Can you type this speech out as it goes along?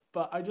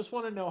but I just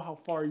want to know how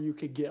far you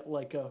could get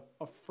like a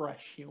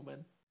fresh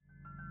human.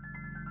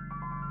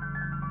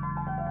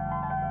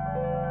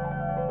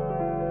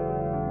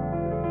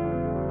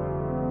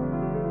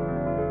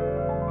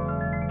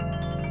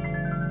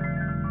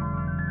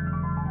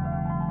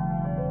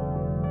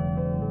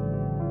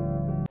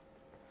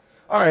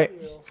 All right.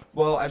 Ew.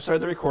 Well, I've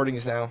started the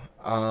recordings now.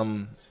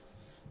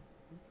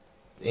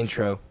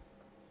 Intro.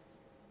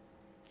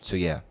 So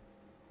yeah.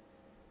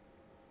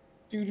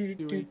 Do do Do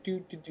do we?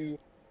 do do do.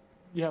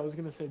 Yeah, I was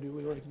gonna say, do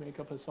we like make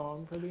up a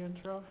song for the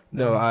intro?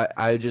 No,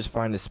 I just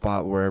find a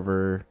spot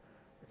wherever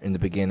in the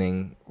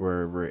beginning,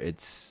 wherever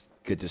it's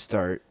good to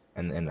start,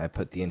 and then I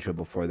put the intro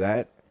before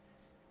that,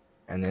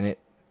 and then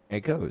it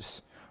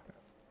goes.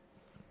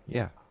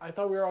 Yeah. I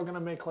thought we were all gonna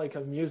make like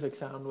a music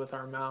sound with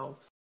our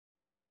mouths.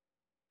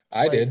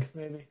 I Like, did.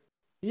 maybe.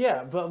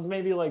 Yeah, but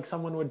maybe like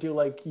someone would do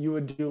like you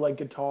would do like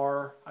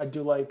guitar. I'd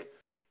do like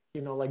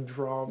like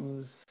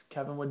drums.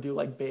 Kevin would do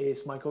like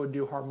bass. Michael would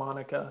do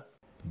harmonica.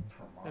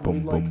 And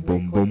we'd Boom like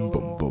boom make boom like a boom boom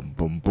little. boom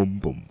boom boom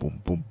boom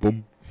boom boom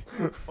boom.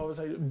 What was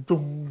I?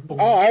 Boom boom.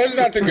 Oh, I was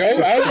about to go.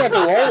 I was about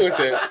to roll with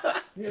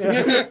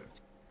Yeah.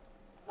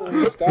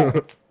 it.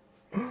 Stop.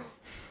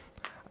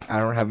 I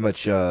don't have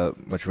much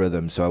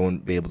rhythm, so I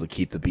wouldn't be able to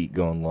keep the beat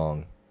going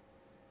long.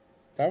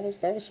 That was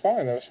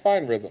fine. That was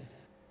fine rhythm.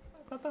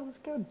 I thought that was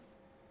good.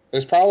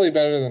 It's probably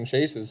better than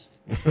Chase's.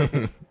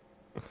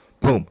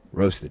 Boom,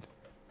 roasted.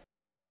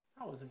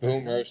 That wasn't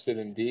Boom, bad. roasted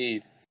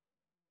indeed.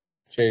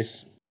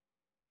 Chase.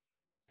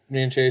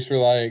 Me and Chase were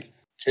like,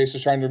 Chase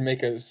was trying to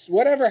make a.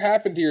 Whatever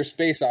happened to your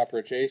space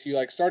opera, Chase? You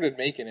like started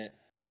making it.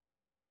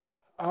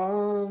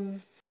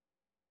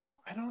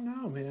 I don't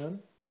know, man.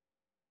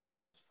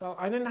 So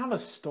I didn't have a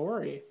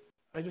story.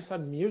 I just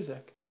had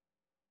music.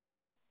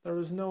 There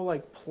was no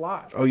like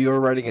plot. Oh, you were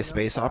writing a know?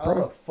 space How the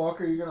opera?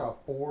 fuck are you gonna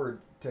afford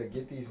to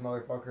get these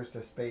motherfuckers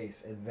to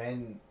space and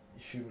then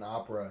shoot an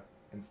opera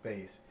in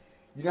space?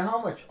 You know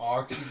how much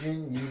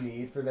oxygen you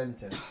need for them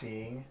to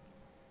sing?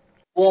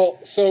 Well,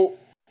 so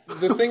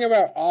the thing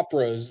about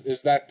operas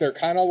is that they're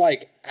kind of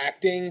like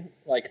acting,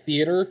 like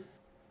theater.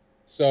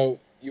 So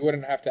you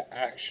wouldn't have to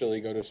actually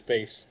go to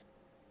space.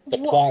 The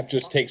What? plot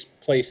just takes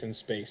place in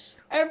space.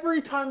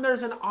 Every time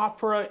there's an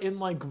opera in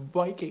like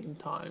Viking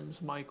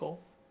times, Michael,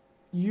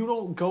 you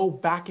don't go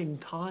back in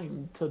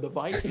time to the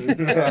Vikings.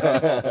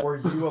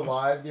 Were you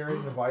alive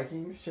during the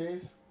Vikings,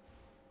 Chase?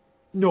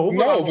 No, but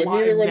No, I'm but alive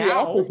neither were the now.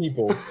 opera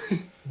people.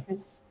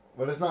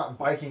 But it's not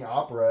Viking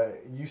opera.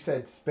 You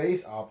said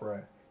space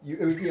opera. It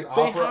would be an They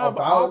opera have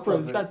about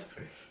operas something. that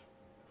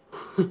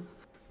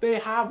they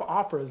have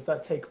operas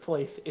that take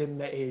place in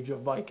the age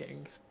of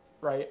Vikings,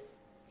 right?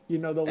 You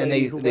know the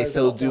lady And who they wears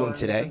still the do 'em horns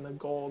today? and the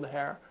gold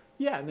hair.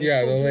 Yeah, and they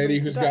Yeah, still the do lady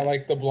them who's today. got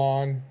like the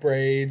blonde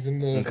braids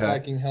and the Okay.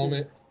 Viking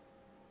helmet.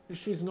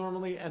 She's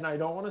normally, and I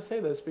don't want to say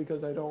this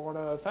because I don't want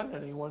to offend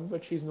anyone,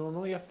 but she's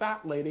normally a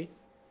fat lady.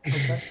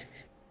 Okay,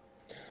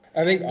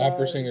 I think And,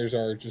 opera singers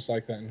are just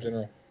like that in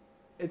general.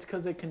 it's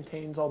because it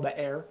contains all the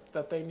air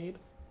that they need.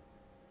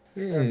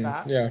 They're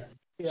fat. Yeah.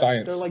 Yeah,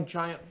 Science. They're like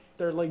giant.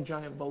 They're like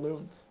giant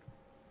balloons.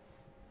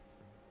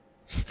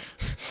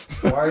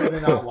 Why are they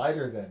not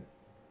lighter then?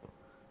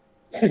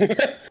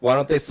 Why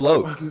don't they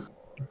float?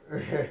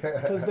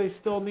 Because they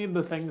still need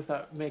the things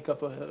that make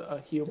up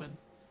a human.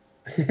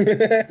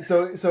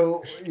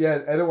 So yeah.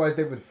 Otherwise,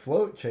 they would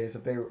float, Chase,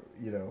 if they were,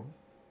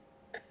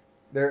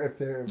 they're.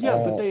 Yeah,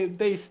 Oh. but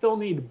they still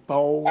need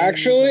bones.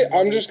 Actually, and,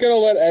 I'm like- just gonna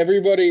let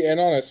everybody in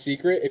on a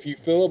secret. If you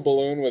fill a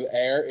balloon with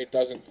air, it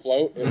doesn't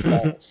float; it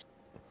falls,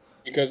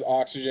 because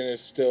oxygen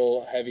is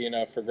still heavy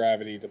enough for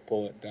gravity to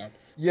pull it down.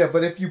 Yeah,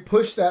 but if you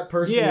push that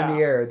person in Yeah.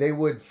 the air, they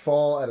would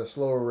fall at a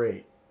slower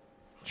rate.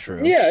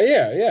 True.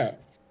 Yeah.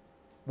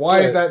 Why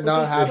is Yeah, that not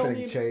but they still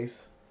happening, need-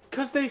 Chase?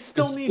 Because they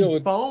still It's need still-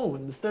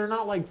 bones. They're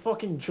not like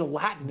fucking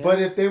gelatinous.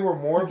 But if they were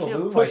more you can't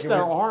balloon push like,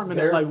 their arm and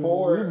it like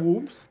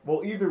whoops.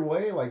 well, either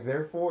way, like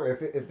therefore,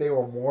 if they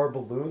were more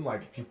balloon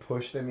like, if you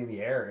push them in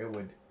the air, it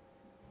would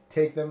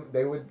take them.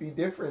 They would be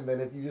different than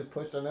if you just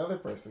pushed another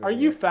person. Are in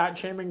the you air. fat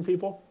shaming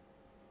people?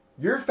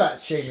 You're fat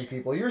shaming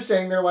people. You're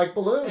saying they're like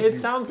balloons. It you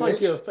sounds bitch.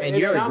 like you're. And it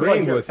you're sounds agreeing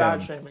like you're with fat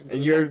them. shaming.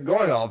 And you're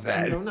going all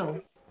fat. No.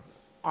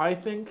 I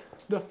think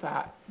the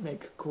fat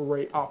make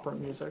great opera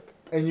music.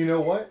 And you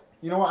know what?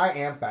 I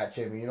am fat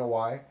shaming. You know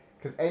why?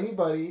 Because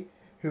anybody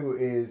who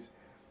is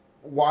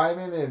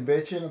whining and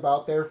bitching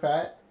about their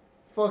fat,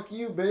 fuck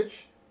you,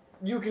 bitch.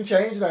 You can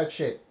change that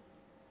shit.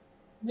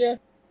 Yeah,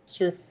 it's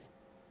true.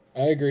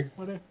 I agree.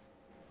 What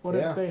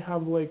Yeah. if they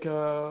have like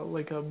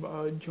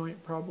a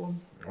joint problem?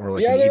 Or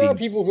like Yeah, an there are eating.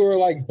 people who are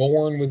like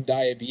born with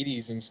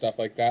diabetes and stuff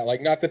like that.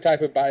 Like not the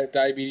type of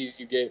diabetes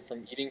you get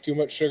from eating too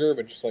much sugar,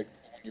 but just like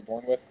the one you're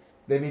born with.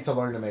 They need to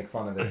learn to make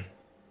fun of it.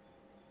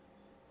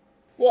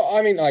 Well,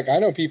 I mean, like I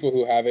know people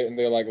who have it and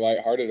they're like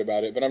lighthearted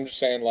about it, but I'm just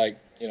saying, like,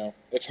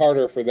 it's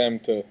harder for them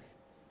to.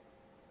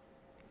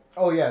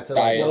 Oh yeah, to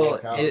like Diet.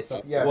 work out and It-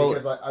 stuff. Yeah, well-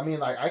 because like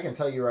I can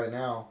tell you right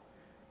now,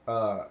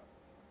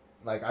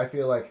 like I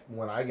feel like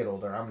when I get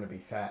older, I'm gonna be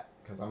fat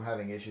because I'm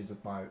having issues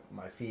with my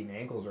feet and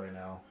ankles right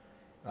now,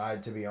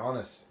 To be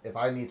honest, if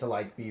I need to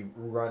like be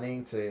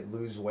running to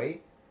lose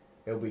weight,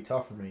 it'll be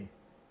tough for me.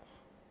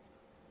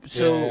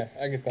 So, Yeah,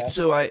 I get that.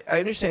 so I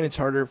understand it's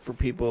harder for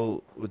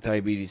people with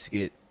diabetes to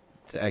get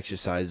to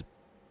exercise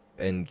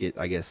and get,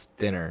 I guess,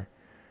 thinner.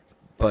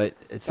 But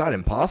it's not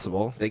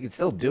impossible. They can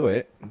still do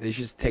it. It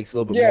just takes a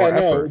little bit Yeah, more no.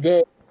 effort.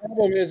 The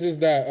problem is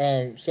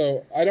that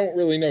so I don't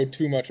really know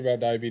too much about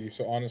diabetes.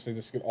 So honestly,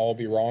 this could all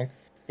be wrong.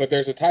 But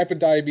there's a type of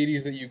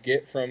diabetes that you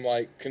get from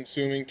like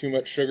consuming too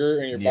much sugar,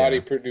 and your Yeah.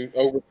 body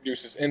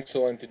overproduces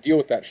insulin to deal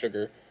with that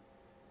sugar.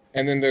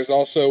 And then there's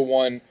also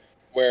one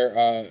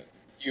where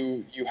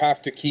you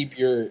have to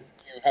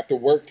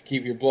work to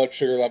keep your blood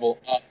sugar level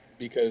up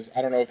because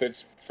I don't know if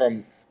it's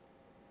from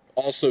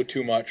also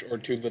too much or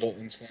too little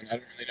insulin. I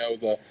don't really know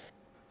the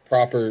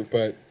proper,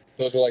 but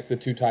those are like the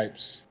two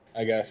types,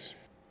 I guess.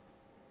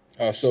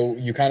 So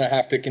you kind of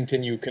have to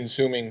continue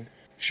consuming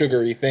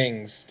sugary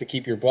things to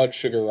keep your blood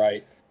sugar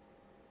right.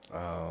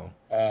 Oh.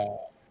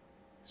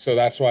 So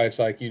that's why it's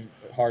like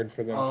hard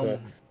for them to,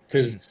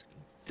 because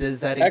Does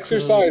that include,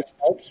 exercise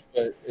helps,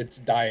 but it's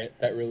diet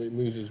that really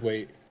loses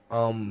weight.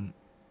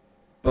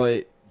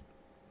 But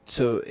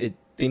so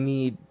they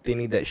need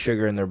that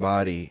sugar in their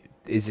body.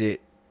 Is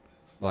it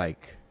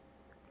like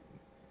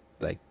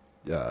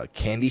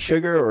candy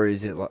sugar, or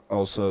is it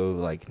also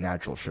like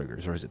natural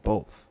sugars, or is it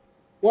both?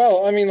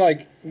 Well, I mean,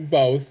 like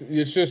both.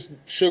 It's just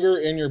sugar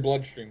in your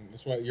bloodstream.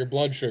 That's why your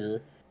blood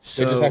sugar.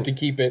 So They just have to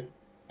keep it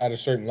at a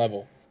certain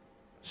level.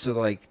 So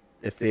like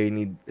if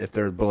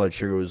their blood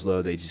sugar was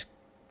low, they just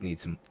need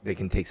some. They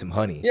can take some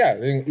honey. Yeah,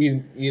 they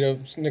can eat a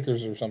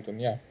Snickers or something.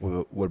 Yeah.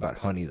 What about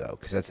honey though?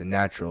 Because that's a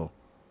natural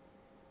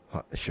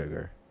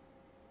sugar.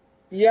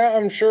 Yeah,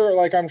 I'm sure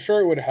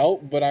it would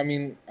help, but I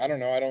mean, I don't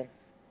know. I don't.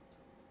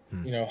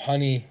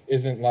 Honey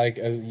isn't like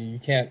you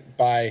can't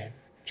buy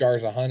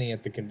jars of honey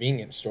at the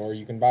convenience store.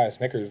 You can buy a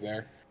Snickers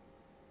there.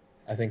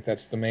 I think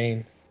that's the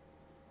main.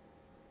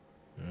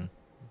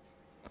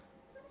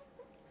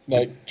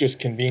 Like just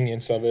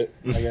convenience of it,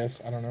 I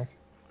guess. I don't know.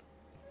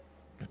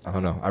 I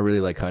don't know. I really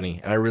like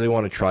honey, and I really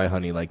want to try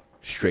honey like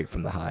straight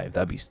from the hive.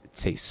 It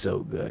tastes so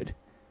good.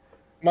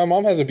 My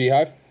mom has a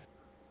beehive.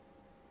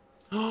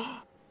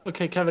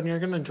 Okay, Kevin, you're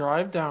gonna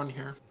drive down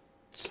here.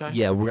 Okay.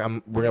 Yeah, we're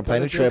gonna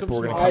plan a trip.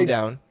 We're gonna I- come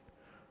down.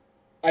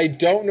 I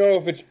don't know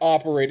if it's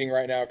operating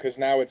right now because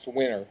now it's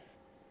winter.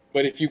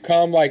 But if you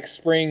come like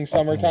spring,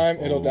 summertime,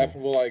 it'll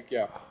definitely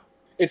yeah.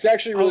 It's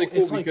actually really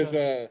cool it's like because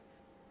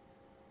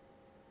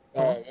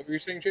Huh? what were you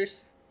saying,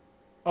 Chase?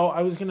 Oh,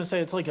 I was gonna say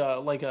it's like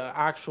a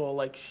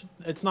actual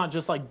it's not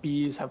just like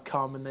bees have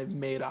come and they've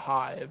made a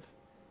hive.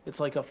 It's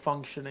like a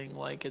functioning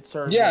it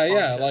serves. Yeah, a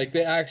yeah. function. Like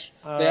they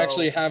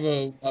actually Oh. have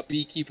a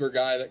beekeeper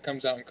guy that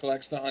comes out and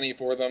collects the honey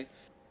for them.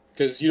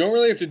 Because you don't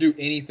really have to do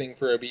anything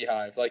for a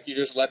beehive. Like you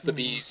just let the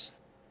bees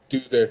do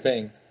their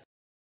thing,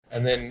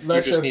 and then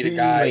Let you just the need a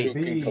guy bees who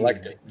can be.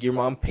 collect it. Your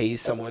mom pays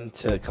someone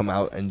to come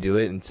out and do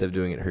it instead of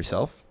doing it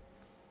herself.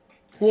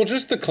 Well,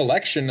 just the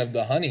collection of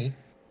the honey.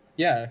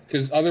 Yeah,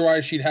 because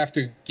otherwise she'd have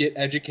to get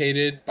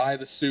educated, buy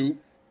the suit,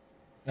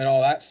 and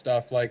all that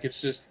stuff. Like it's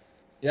just,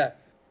 yeah.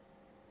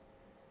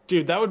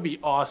 Dude, that would be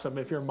awesome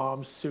if your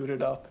mom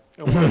suited up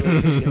in one of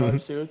those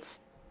beehive suits.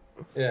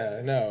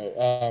 Yeah,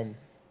 no.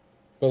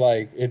 But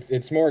like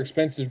it's more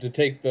expensive to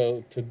take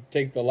the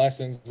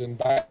lessons and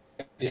buy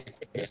the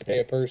equipment to pay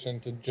a person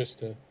to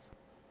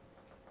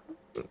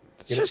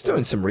It's just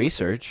doing some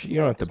research. You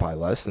don't have to buy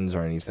lessons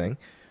or anything,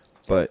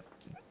 but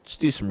just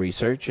do some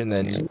research and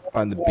then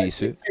find the bee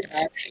suit.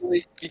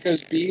 Actually,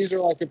 because bees are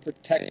like a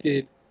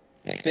protected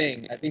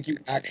thing, I think you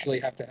actually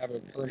have to have a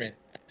permit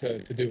to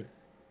do it.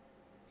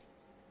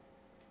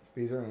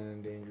 Bees are an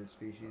endangered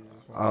species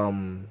as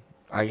well.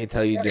 I can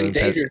tell you Not doing.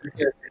 endangered,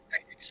 they're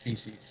protected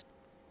species.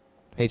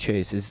 Hey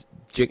Chase, is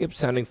Jacob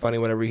sounding funny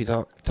whenever he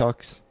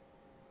talks?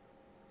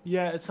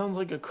 Yeah, it sounds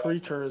like a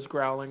creature is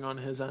growling on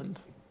his end.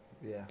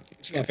 Yeah.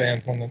 It's my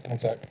fan. One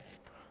sec.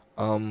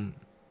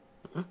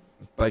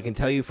 But I can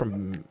tell you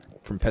from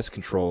pest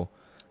control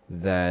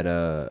that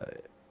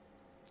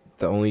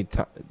the only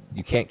time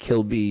you can't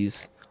kill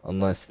bees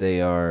unless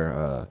they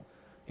are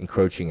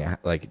encroaching,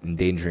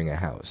 endangering a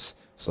house.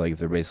 So like if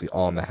they're basically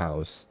on the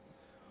house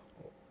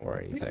or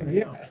anything.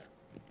 Yeah,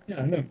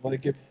 I know.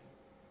 Like if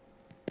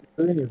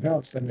they're in their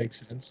house, that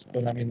makes sense.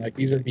 But I mean, like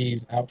these are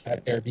bees out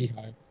at their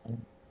beehive.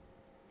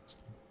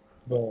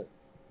 But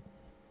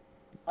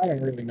I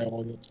don't really know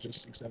all the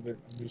logistics of it.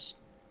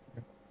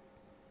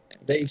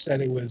 They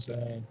said it was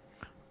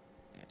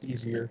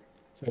easier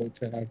to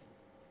have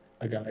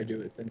a guy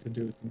do it than to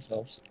do it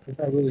themselves. If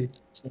I really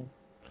so.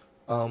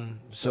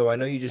 So I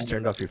know you just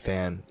turned off your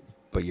fan,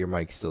 but your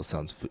mic still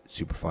sounds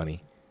super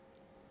funny.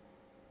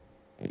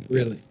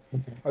 Really?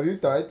 Have you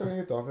tried turning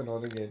it off and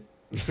on again?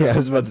 Yeah, I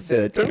was about to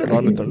say that. Turn it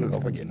on and turn it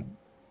off again.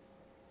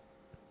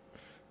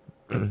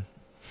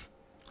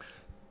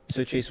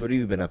 So Chase, what have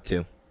you been up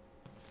to?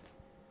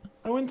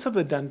 I went to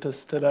the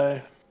dentist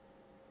today,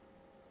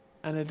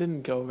 and it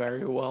didn't go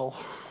very well.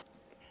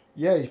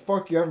 Yeah, you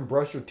haven't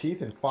brushed your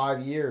teeth in 5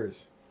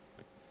 years.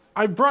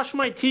 I brush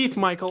my teeth,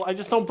 Michael. I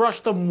just don't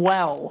brush them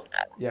well.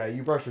 Yeah,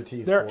 you brush your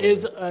teeth. There poorly.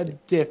 is a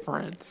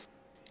difference.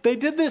 They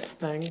did this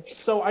thing,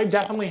 so I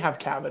definitely have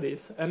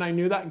cavities, and I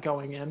knew that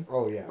going in,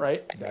 Oh yeah.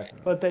 right? Definitely.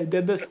 But they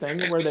did this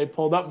thing where they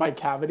pulled up my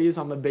cavities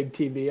on the big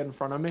TV in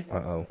front of me,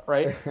 Uh-oh.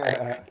 right?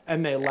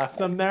 And they left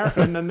them there,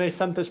 and then they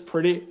sent this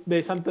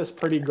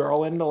pretty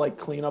girl in to like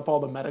clean up all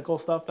the medical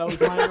stuff that was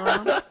lying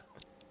around.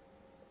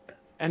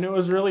 And it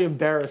was really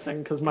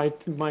embarrassing because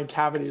my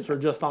cavities were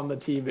just on the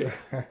TV.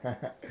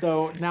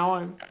 So now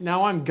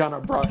I'm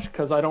gonna brush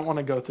because I don't want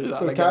to go through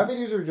that So again.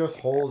 cavities are just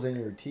holes in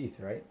your teeth,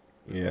 right?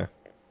 Yeah.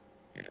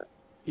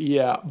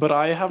 Yeah, but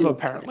I have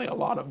apparently a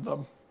lot of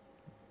them.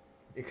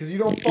 Because you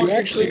don't You fucking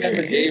actually clean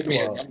your never gave teeth me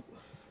a well. number.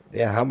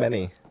 Yeah, how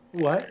many?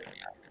 What?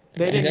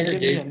 They You didn't never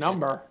give me gave a me-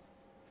 number.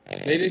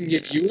 They didn't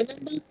give you a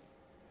number?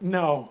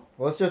 No.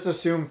 Let's just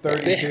assume They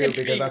 32 had to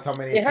because be- that's how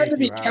many They had to teeth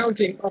be you have.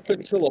 counting up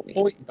until a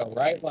point, though,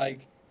 right?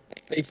 Like,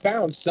 they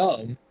found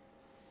some.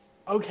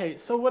 Okay,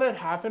 so what had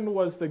happened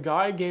was the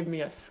guy gave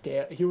me a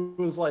scale. He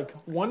was like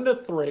 1 to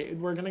 3.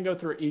 We're gonna go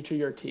through each of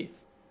your teeth,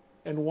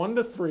 and 1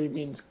 to 3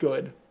 means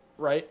good,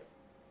 right?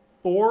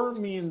 4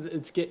 means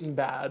it's getting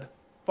bad.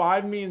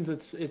 5 means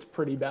it's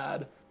pretty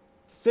bad.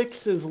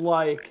 6 is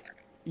like,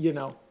 you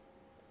know,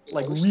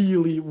 like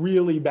really,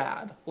 really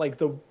bad. Like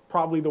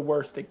probably the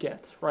worst it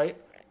gets, right?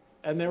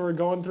 And they were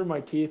going through my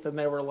teeth and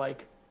they were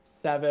like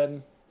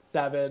 7,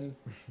 7,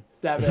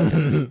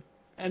 7.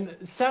 And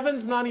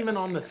 7's not even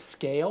on the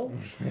scale.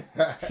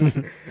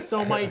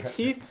 So my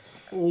teeth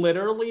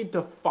literally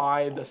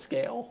defy the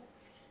scale.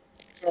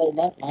 So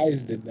my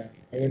eyes did that.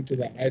 I went to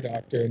the eye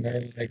doctor and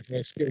they're like,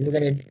 we're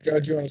going to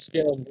judge you on a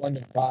scale of 1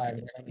 to 5,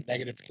 and you're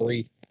on a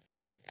 -3.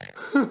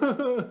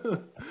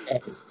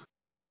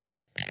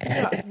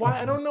 Yeah,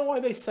 why? I don't know why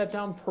they set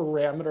down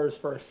parameters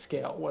for a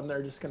scale when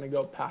they're just gonna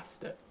go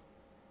past it.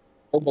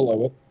 Or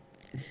below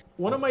it.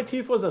 One of my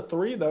teeth was a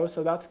 3 though,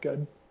 so that's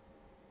good.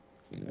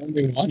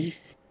 Only 1.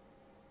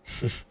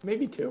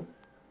 Maybe 2.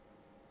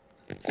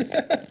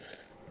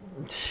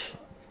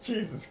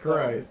 Jesus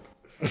Christ.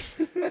 You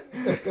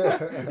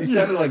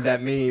sounded like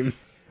that meme.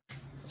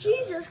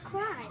 Jesus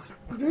Christ.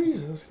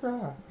 Jesus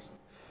Christ.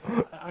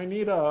 I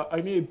need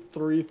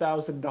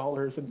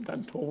 $3,000 in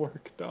dental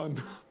work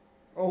done.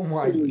 Oh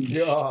my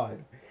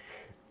god.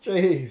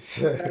 Jeez.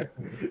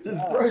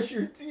 Just brush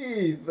your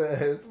teeth.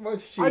 It's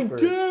much cheaper.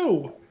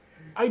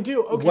 I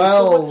do. Okay,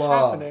 Well, so what's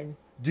happening?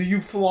 Do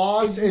you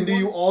floss and do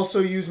you also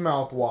use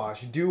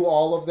mouthwash? Do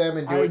all of them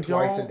and do it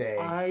twice a day.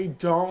 I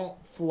don't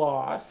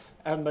floss,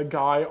 and the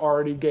guy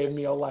already gave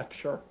me a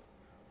lecture.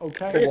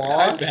 Okay?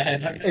 Floss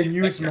bad. and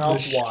use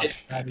mouthwash. Shit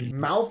out of you.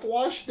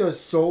 Mouthwash does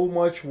so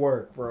much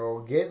work, bro.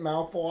 Get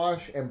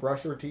mouthwash and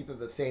brush your teeth at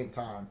the same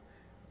time.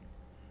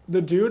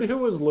 The dude who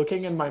was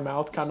looking in my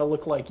mouth kind of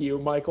looked like you,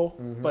 Michael,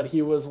 Mhm. but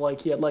he was like,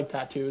 he had like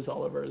tattoos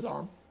all over his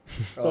arm.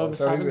 Oh, I'm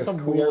so he having was some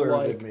cooler weird,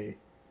 like- than me.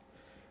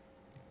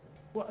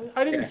 Well,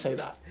 I didn't say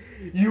that.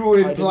 You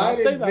did not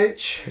implanted, say that.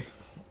 bitch.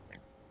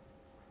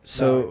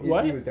 So, No, he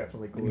What? was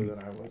definitely cooler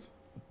than I was.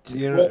 do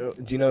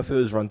you know if it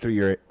was run through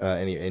your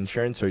any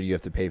insurance, or do you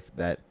have to pay for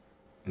that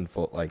in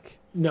full? Like,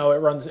 No, it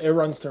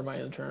runs through my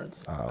insurance.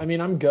 Oh. I mean,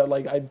 I'm good.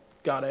 Like I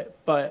got it,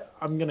 but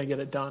I'm gonna get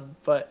it done.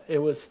 But it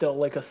was still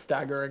like a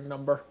staggering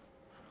number.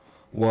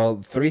 well,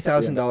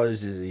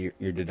 $3,000 is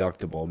your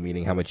deductible,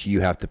 meaning how much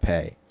you have to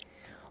pay.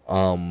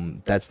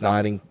 That's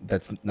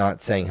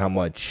not saying how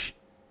much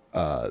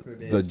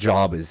It the is.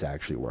 job is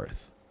actually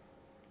worth.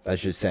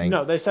 That's just saying.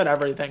 No, they said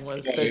everything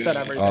was. They said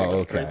everything Oh,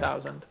 was okay.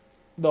 3,000,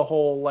 the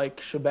whole like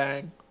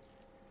shebang.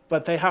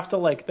 But they have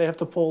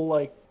to pull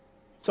like.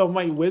 So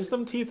my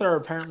wisdom teeth are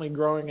apparently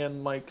growing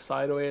in like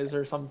sideways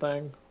or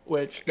something,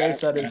 which they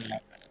said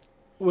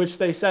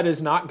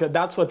is not good.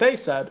 That's what they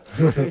said.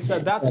 They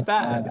said that's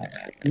bad.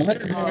 Mine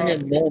are going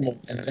in normal,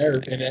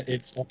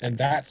 and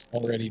that's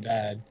already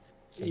bad.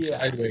 So Yeah,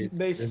 sideways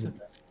they isn't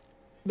bad.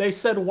 They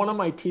said one of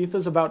my teeth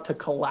is about to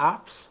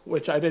collapse,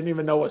 which I didn't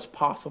even know was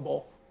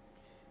possible.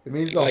 It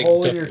means the Like,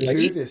 hole in your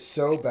deflate? tooth is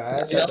so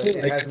bad You know, that it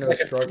like- has no like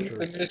a structure. tooth,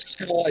 and it's just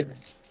kind of like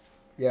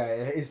Yeah,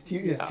 and his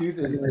Yeah. tooth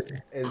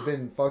has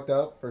been fucked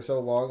up for so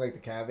long. Like the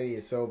cavity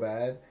is so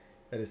bad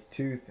that his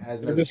tooth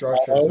has no It just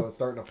structure, hollow? so it's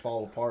starting to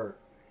fall apart.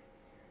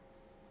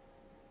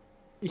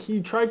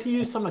 He tried to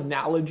use some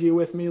analogy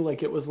with me,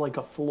 like it was like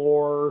a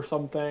floor or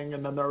something,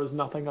 and then there was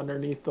nothing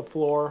underneath the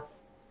floor.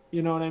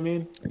 You know what I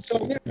mean?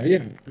 so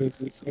yeah.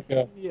 It's like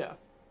a Yeah.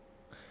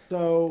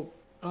 So,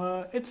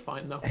 it's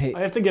fine though. Hey. I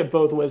have to get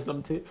both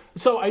wisdom teeth.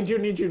 So I do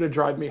need you to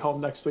drive me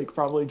home next week,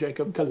 probably,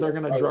 Jacob, because they're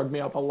gonna drug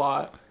me up a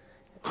lot.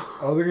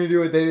 Oh, they're gonna do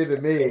what they did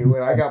to me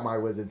when I got my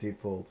wisdom teeth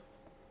pulled.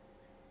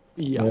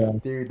 Yeah.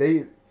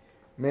 Dude,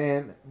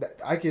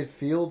 I could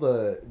feel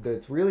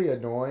that's really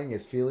annoying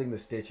is feeling the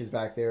stitches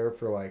back there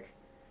for like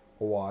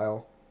a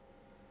while.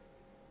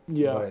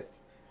 Yeah. But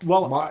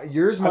Well, Are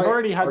yours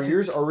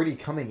already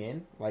coming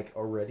in? Like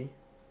already?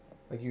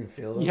 Like you can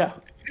feel them? yeah.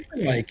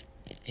 like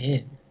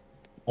in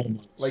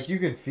almost. Like you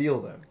can feel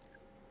them.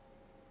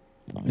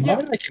 Yeah,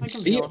 Mine, I can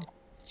see feel it. them.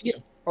 See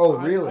it. Oh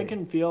really? I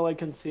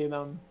can see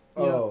them.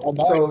 Oh,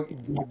 Yeah. so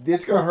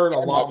it's gonna hurt a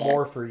My lot back.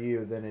 more for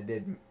you than it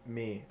did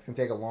me. It's gonna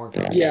take a long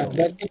time. to Yeah,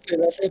 heal.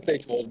 that's what they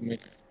told me.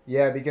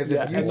 Yeah, because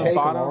Yeah, if you and the take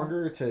bottom-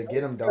 longer to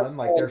get them done,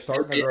 like they're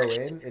starting to grow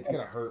in, it's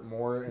gonna hurt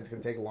more. And it's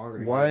gonna take longer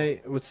to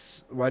heal.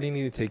 Why do you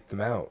need to take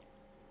them out?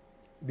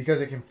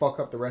 Because it can fuck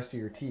up the rest of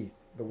your teeth.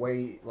 The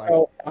way like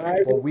So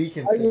what we I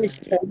consider. was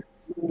told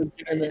for a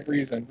legitimate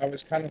reason. I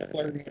was kind of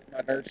flirting with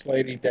my nurse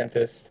lady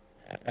dentist.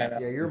 And,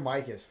 Yeah, your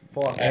mic is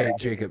fucked. Hey,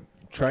 Jacob,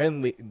 try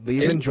and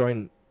leave and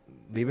join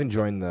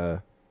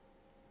the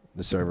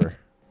server.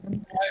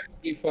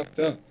 he fucked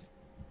up.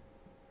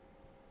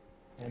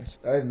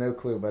 I have no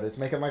clue, but it's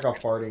making like a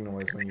farting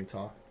noise when you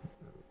talk.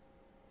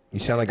 You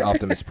sound like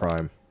Optimus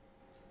Prime.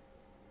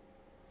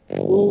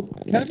 Well,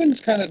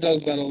 Kevin's kind of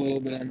does that a little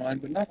bit on mine,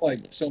 but not like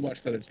so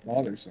much that it's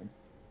bothersome.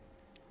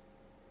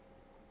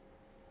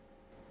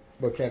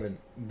 But Kevin,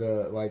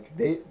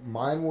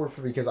 mine were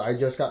for because I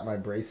just got my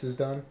braces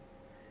done,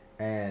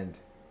 and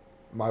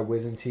my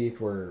wisdom teeth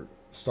were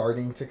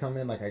starting to come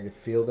in. Like I could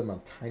feel them a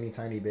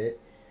tiny bit,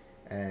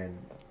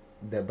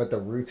 but the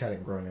roots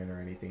hadn't grown in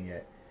or anything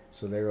yet.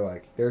 So they were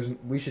like,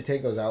 we should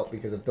take those out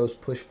because if those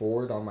push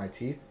forward on my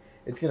teeth,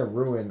 it's gonna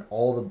ruin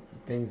all the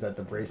things that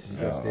the braces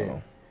just did.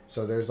 Oh.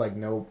 So there's like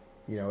no,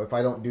 if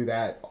I don't do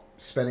that,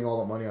 spending all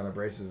the money on the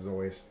braces is a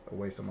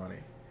waste of money.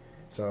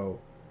 So,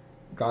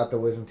 got the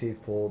wisdom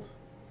teeth pulled.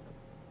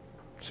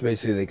 So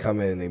basically, they come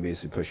in and they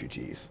basically push your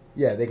teeth.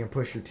 Yeah, they can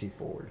push your teeth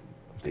forward.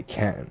 They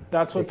can.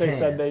 That's what They they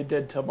said can. they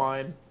did to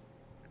mine.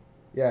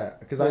 Yeah,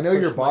 because They I know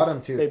your push my- bottom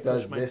they tooth push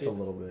does my this a teeth.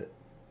 little bit.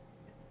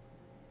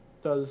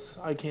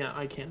 I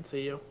can't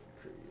see you.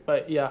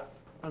 But yeah,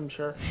 I'm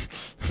sure.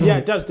 Yeah,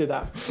 it does do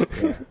that.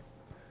 Yeah.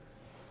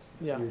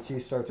 Yeah. Your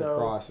teeth start to So-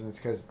 cross, and it's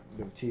because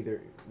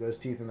those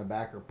teeth in the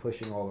back are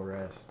pushing all the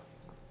rest.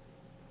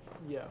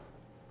 Yeah.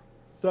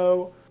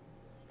 So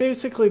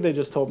basically they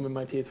just told me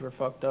my teeth were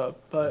fucked up,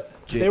 but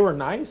Jake- they were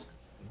nice.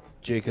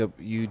 Jacob,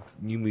 you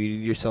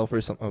muted yourself or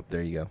something? Oh,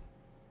 there you go.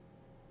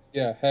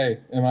 Yeah. Hey,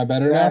 am I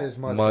better That now? is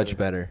Much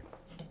better.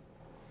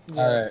 All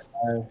Yes.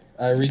 right.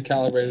 I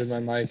recalibrated my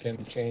mic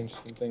and changed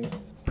some things.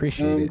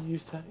 Appreciate it.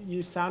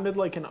 You sounded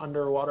like an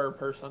underwater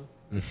person.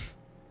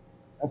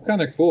 That's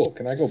kind of cool.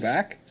 Can I go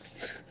back?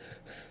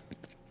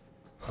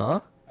 Huh?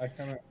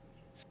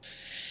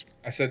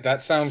 I said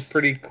that sounds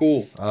pretty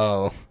cool.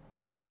 Oh.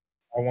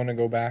 I want to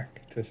go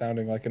back to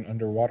sounding like an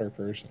underwater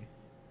person.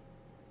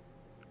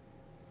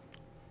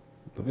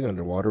 Living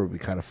underwater would be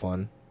kind of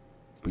fun.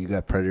 But you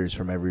got predators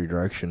from every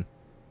direction.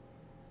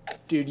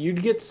 Dude,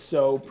 you'd get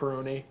so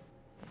pruny.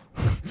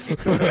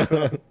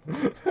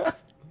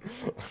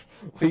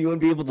 Well, you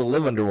wouldn't be able to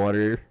live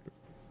underwater.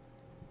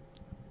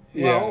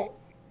 Well,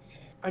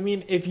 I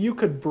mean, if you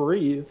could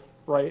breathe,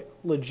 right?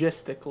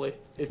 Logistically,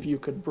 if you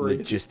could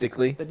breathe,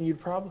 Logistically? then you'd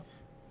probably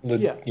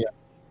Yeah.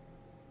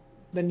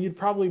 then you'd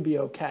probably be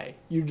okay.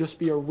 You'd just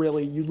be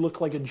you'd look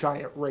like a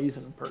giant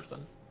raisin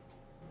person.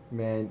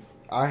 Man,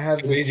 I have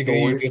So this basically,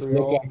 you story just for look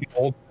y'all like an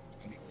old.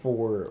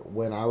 for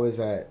when I was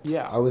at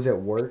Yeah.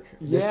 work.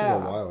 This Yeah.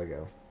 was a while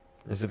ago.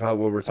 Is it about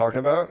what we're talking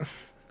about?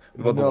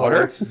 About the No,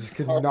 water? it's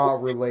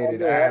not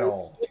related at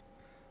all.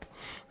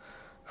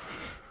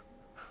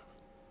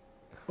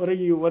 What are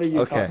you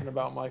Okay. talking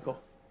about, Michael?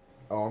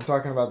 Oh, I'm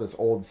talking about this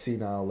old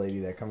senile lady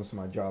that comes to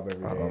my job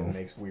every day Uh-oh.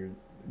 and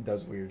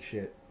does weird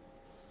shit.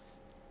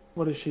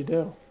 What does she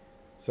do?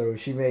 So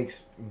she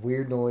makes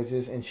weird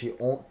noises, and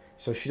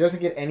so she doesn't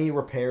get any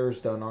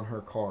repairs done on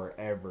her car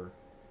ever.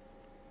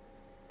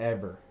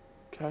 Ever.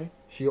 Okay.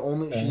 She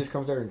just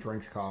comes there and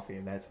drinks coffee,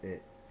 and that's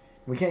it.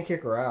 We can't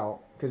kick her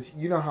out because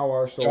you know how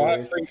our So I store have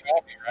is. free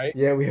coffee, right?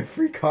 Yeah, we have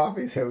free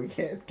coffee, so we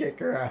can't kick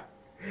her out.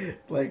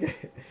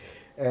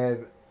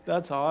 And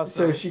That's so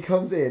awesome. she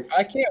comes in.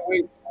 I can't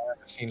wait for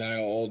a senile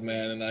old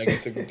man and I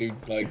get to do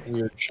like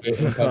weird shit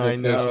in public I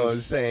know,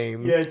 places.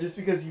 same. Yeah, just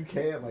because you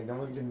can, like, no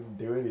one can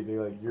do anything.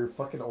 Like, you're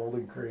fucking old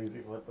and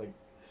crazy. What, like,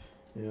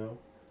 you know?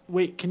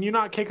 Wait, can you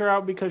not kick her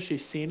out because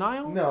she's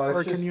senile? No, it's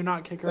or just, can you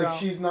not kick her Like, out?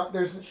 she's not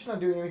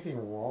doing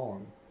anything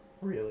wrong,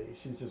 really.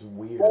 She's just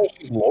weird. Well,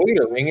 she's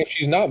loitering. If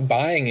she's not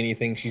buying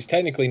anything, she's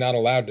technically not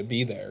allowed to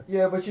be there.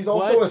 Yeah, but she's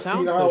also What a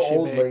sounds senile does she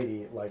old make?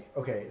 lady. Like,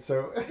 okay,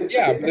 so.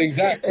 Yeah, but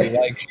exactly.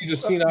 Like she's a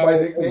senile. My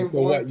old nickname lady,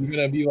 so what? You're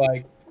gonna be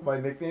like, My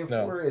nickname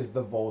No. for her is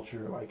the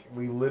Vulture. Like,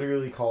 we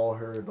literally call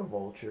her the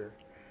Vulture.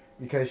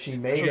 Because she she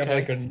makes. got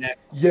like a neck.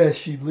 Yeah,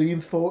 she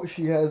leans forward.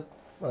 She has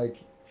The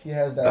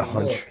that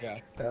hunch. look. Yeah.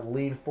 That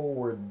lean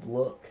forward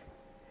look.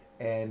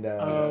 And,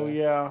 Oh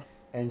yeah.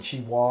 and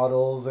she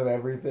waddles and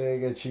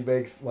everything, and she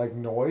makes like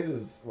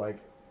noises like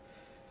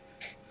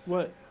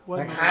What?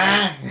 like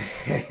ah,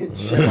 and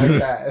shit like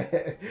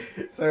that.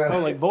 So Oh,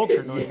 like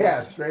vulture noises.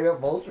 Yeah, straight up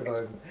vulture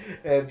noises,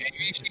 and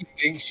Maybe she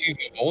thinks she's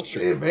a vulture.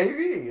 it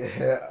maybe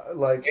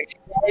like Maybe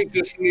you probably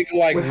just need to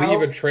like With leave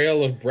how- a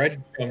trail of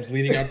breadcrumbs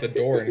leading out the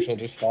door, and she'll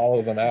just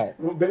follow them out.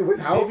 with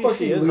how Maybe she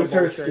fucking is a loose her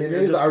vulture, skin you're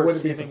is, just I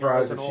wouldn't be receiving her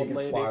as surprised an if she old could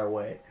lady. fly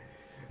away.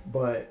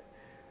 But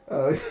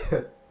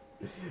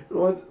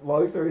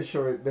long story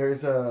short,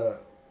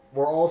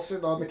 we're all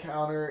sitting on the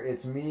counter.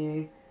 It's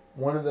me,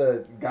 one of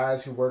the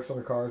guys who works on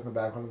the cars in the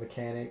back, one of the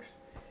mechanics,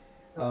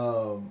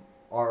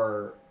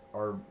 our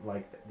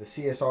like the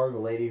CSR, the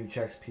lady who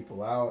checks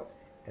people out,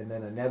 and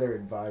then another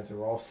advisor.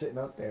 We're all sitting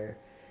up there,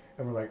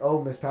 and we're like,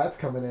 "Oh, Miss Pat's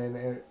coming in,"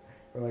 and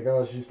we're like,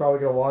 "Oh, she's probably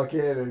gonna walk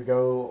in and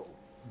go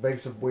make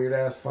some weird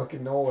ass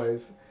fucking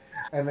noise,"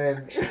 and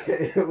then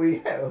we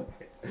go,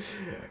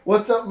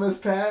 "What's up, Miss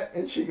Pat?"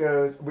 And she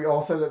goes, we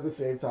all said it at the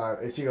same time,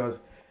 and she goes,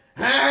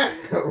 "Ah!"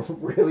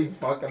 really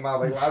fucking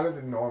loud, like louder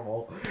than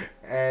normal,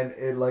 and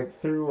it like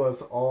threw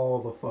us all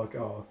the fuck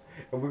off.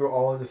 And we were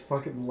all just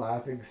fucking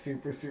laughing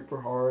super, super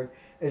hard.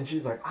 And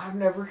she's like, "I'm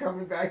never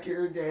coming back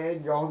here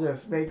again. Y'all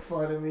just make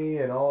fun of me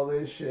and all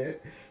this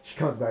shit." She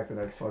comes back the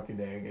next fucking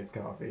day and gets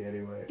coffee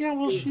anyway. Yeah,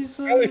 well, she's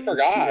Probably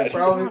forgot. she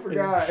Probably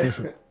happy.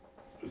 forgot.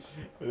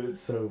 But it's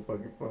so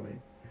fucking funny.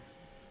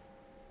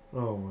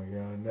 Oh my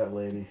god, that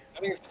lady. I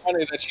think it's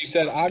funny that she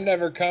said, "I'm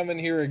never coming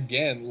here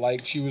again."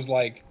 Like she was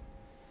like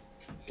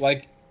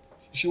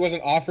she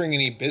wasn't offering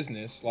any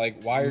business.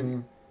 Like why?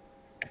 Mhm.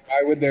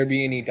 Why would there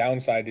be any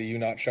downside to you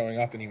not showing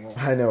up anymore?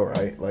 I know,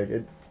 right? Like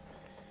it.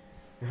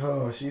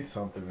 Oh, she's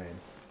something, man.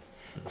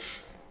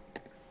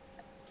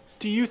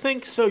 Do you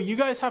think so? You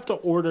guys have to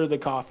order the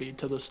coffee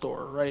to the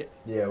store, right?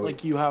 Yeah,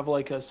 Like you have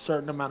like a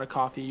certain amount of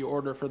coffee you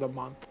order for the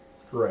month,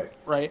 correct.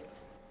 right?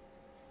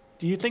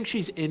 Do you think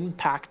she's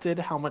impacted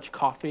how much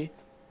coffee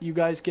you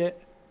guys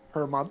get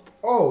per month?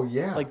 Oh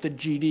yeah. Like the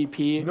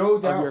GDP No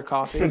of doubt. your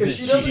coffee? Because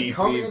she doesn't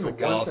come GDP in for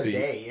once a coffee.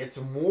 day. It's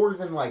more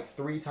than like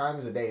 3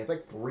 times a day. It's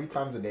like 3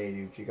 times a day,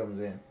 dude. She comes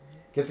in,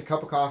 gets a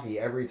cup of coffee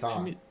every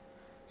time. need-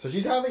 So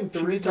she's having she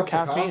 3 needs a cups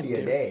of caffeine, coffee a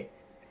dude. day,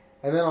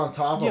 and then on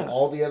top Yeah. of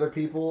all the other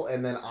people,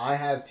 and then I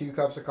have 2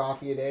 cups of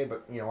coffee a day.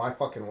 But you know, I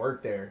fucking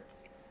work there.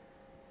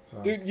 So,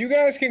 Dude, you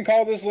guys can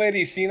call this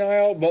lady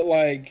senile, but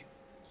like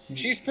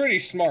she's pretty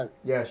smart.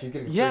 yeah, she's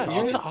getting free Yeah, coffee.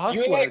 she's a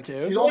hustler, like-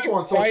 dude. She's also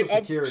on Social right up the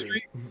Security,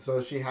 street.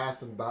 so she has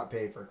to not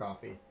pay for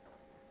coffee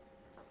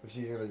if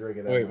she's gonna drink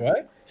it. That Wait, much.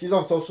 what? She's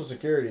on Social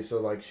Security, so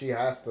like she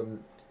has to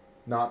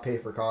not pay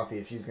for coffee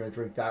if she's gonna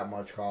drink that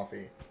much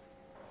coffee.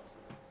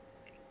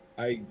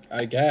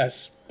 I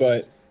guess,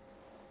 but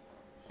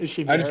Is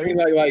she I just mean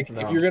married? like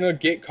No. if you're gonna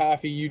get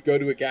coffee, you'd go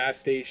to a gas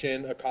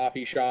station, a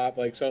coffee shop,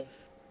 like so.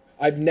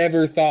 I've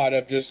never thought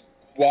of just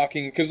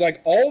walking because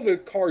like all the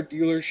car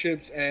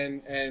dealerships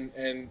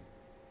and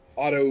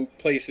auto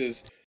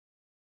places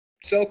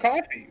sell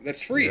coffee.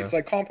 That's free. Yeah. It's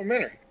like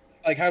complimentary.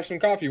 Like have some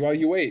coffee while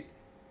you wait.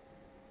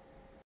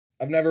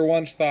 I've never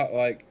once thought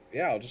like,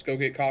 yeah, I'll just go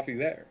get coffee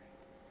there.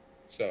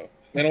 So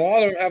and a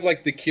lot of them have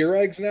like the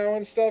Keurigs now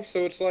and stuff,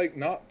 so it's like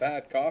not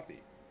bad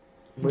coffee.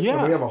 But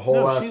Yeah, we have a whole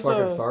no, ass she's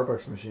fucking a-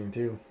 Starbucks machine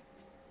too.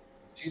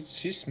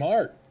 She's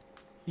smart.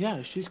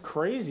 Yeah, she's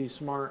crazy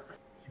smart.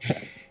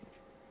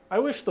 I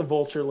wish the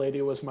vulture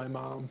lady was my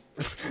mom.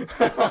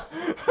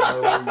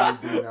 No,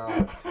 you do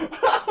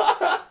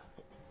not.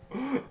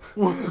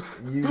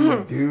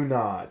 You do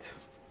not.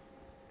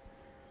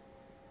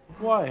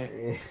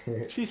 Why?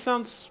 She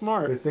sounds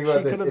smart. Because think about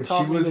She this: could've if she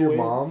taught me was the your ways.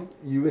 mom,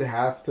 you would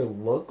have to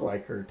look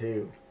like her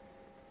too.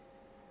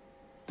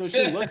 Does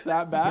she look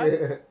that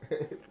bad?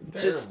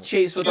 Just Terrible.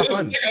 chase with a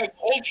hunch. Like a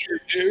vulture,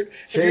 dude.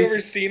 Have you Chase,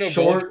 ever seen a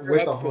short vulture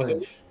with a up close?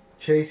 hunch.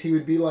 Chase, he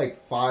would be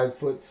like 5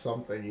 foot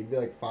something. You'd be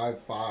like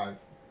 5'5".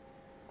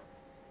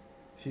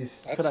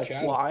 She's. That's Could I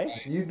chastising.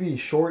 fly? You'd be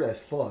short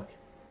as fuck.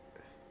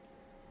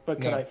 But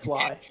could No, I you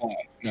fly? can't fly.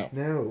 No.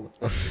 No,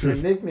 your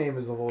nickname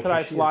is the vulture. Could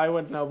I She fly is-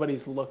 when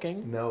nobody's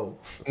looking? No,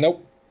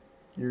 Nope.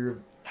 you're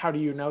How do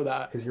you know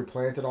that? because you're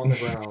planted on the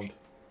ground.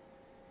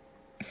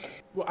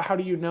 How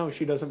do you know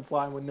she doesn't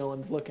fly when no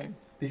one's looking?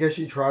 Because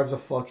she drives a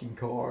fucking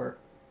car.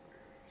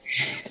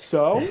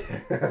 So?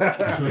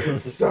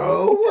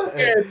 So?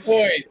 Fair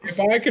point. If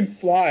I could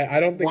fly, I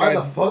don't think Why I'd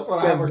the fuck would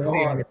I have a spend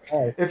money on car? a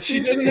car. If She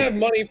she doesn't have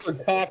money for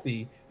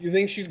coffee. You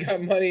think she's got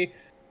money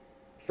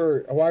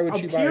for? Why would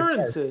she buy a car?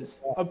 Appearances.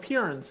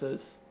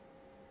 Appearances.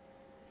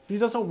 She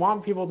doesn't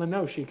want people to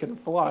know she can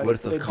fly. What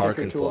if the They'd car take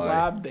her can to fly? a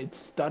lab. They'd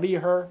study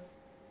her.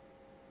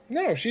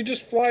 No, she'd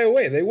just fly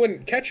away. They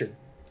wouldn't catch her.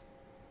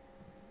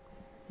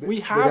 We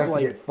They'd have, to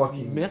like, get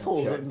fucking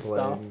missiles jet and plane,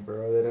 stuff.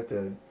 bro. They'd have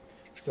to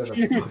send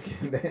a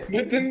fucking.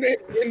 But then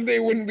they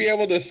wouldn't be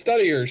able to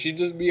study her. She'd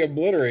just be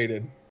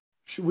obliterated.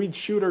 We'd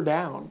shoot her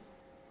down.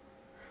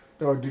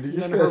 No, dude, you're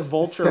just Then gonna her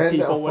vulture send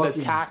people a would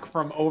fucking... attack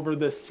from over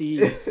the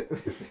seas.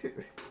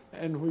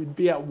 And we'd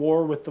be at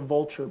war with the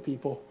vulture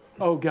people.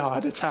 Oh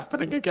god, it's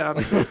happening again.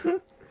 I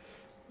feel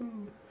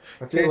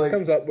Chase like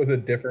comes up with a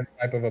different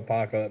type of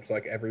apocalypse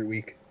like every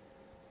week.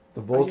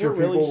 the vulture get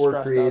really people were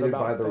stressed out created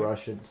about by the things.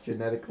 Russians,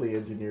 genetically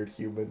engineered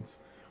humans.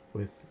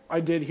 With I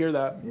did hear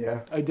that.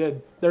 yeah. I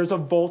did. There's a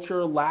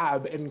vulture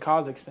lab in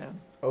Kazakhstan.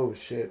 Oh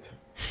shit.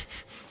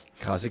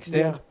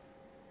 Kazakhstan?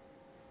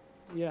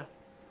 Yeah.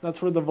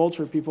 That's where the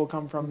vulture people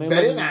come from. They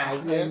Very live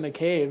nice, in yes. the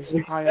caves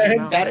high on the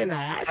mountain.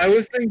 nice. I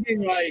was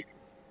thinking like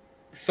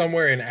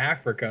somewhere in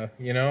Africa,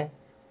 you know?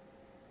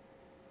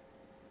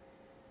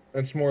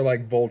 That's more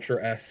like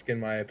vulture-esque in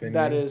my opinion.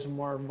 That is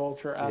more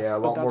vulture-esque, Yeah, a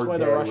but lot that's more why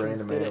the dead Russians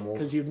random did it, animals.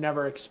 because you'd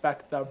never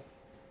expect them.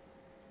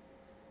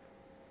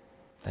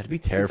 That'd be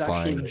It's actually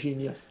terrifying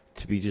genius.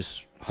 to be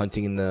just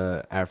hunting in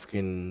the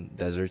African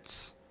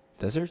deserts.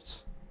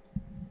 deserts,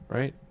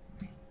 right?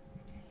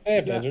 They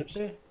have Yeah, deserts.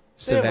 they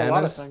have a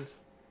lot of Savannas? things.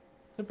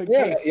 It's a big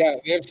Yeah, place. yeah.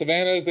 They have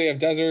savannas. They have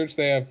deserts.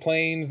 They have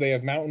plains. They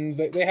have mountains.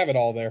 They have it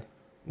all there.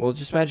 Well,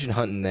 just imagine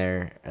hunting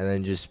there and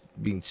then just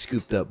being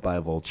scooped up by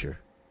a vulture.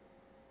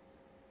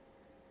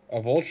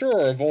 A vulture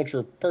or a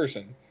vulture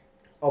person?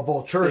 A Big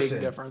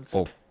vulturson. difference.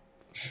 Well,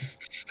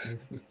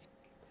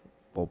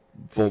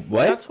 what?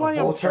 That's why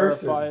I'm Vulturson.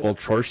 terrified.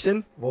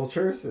 Vulturson?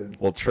 Vulturson.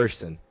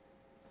 Vulturson.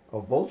 A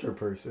vulture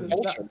person.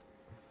 Vulture.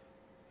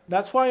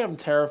 That's why I'm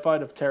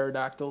terrified of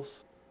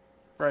pterodactyls,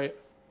 right?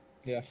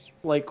 Yes.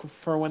 Like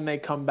for when they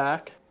come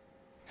back,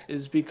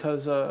 is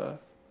because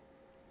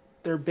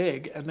they're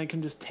big and they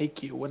can just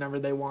take you whenever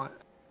they want.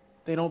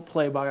 They don't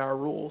play by our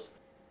rules.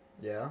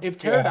 Yeah. If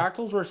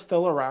pterodactyls were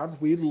still around,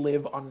 we'd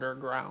live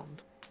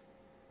underground.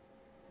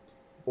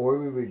 Or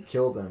we would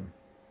kill them.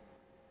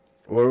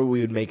 Or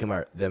we would make them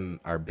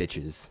our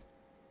bitches.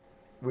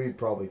 We'd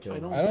probably kill I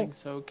them. don't think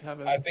so,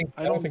 Kevin. I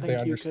don't think they you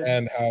could.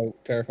 understand how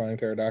terrifying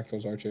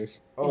pterodactyls are, Chase.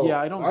 Oh, Yeah,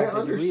 I don't I think they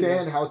do understand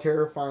either. how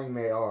terrifying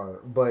they are,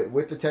 but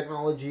with the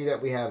technology that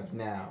we have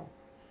now,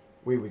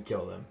 we would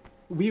kill them.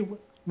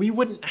 We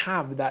wouldn't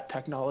have that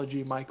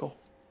technology, Michael.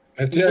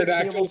 If We wouldn't be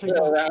pterodactyls able to were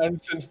go-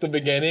 around since the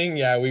beginning,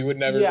 yeah, we would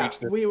never Yeah, reach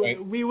this we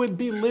point. would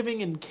be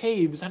living in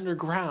caves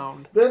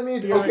underground. That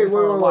means Fearing okay,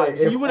 for our wait.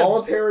 lives. You would've-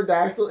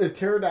 If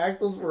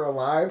pterodactyls were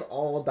alive,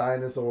 all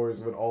dinosaurs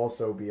would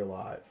also be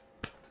alive.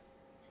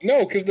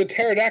 No, because the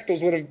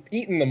pterodactyls would have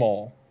eaten them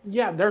all.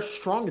 Yeah, they're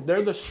strong.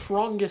 They're the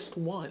strongest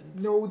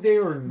ones. No, they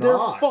are They're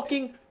not.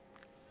 fucking.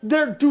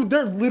 They're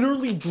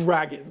literally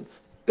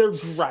dragons. They're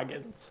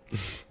dragons.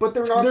 But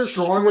they're not they're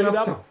strong straight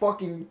enough to up-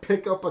 fucking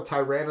pick up a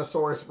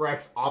Tyrannosaurus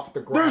Rex off the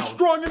They're ground.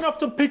 strong enough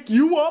to pick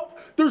you up.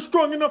 They're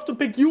strong enough to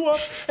pick you up.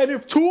 And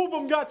if two of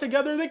them got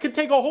together, they could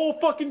take a whole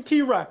fucking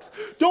T-Rex.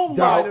 Don't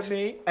lie Doubt. to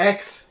me.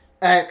 X.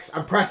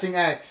 I'm pressing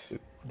X.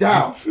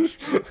 Doubt.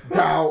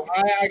 Doubt.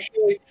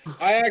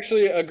 I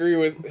actually agree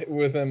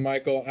with him,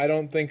 Michael. I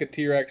don't think a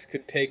T-Rex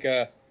could take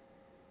a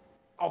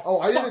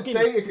Oh, I didn't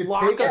say it could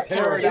block take a a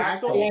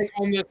pterodactyl. like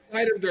on the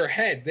side of their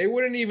head. They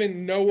wouldn't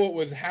even know what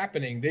was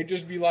happening. They'd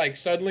just be like,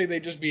 suddenly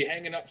they'd just be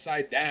hanging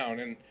upside down,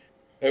 and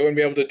they wouldn't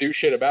be able to do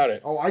shit about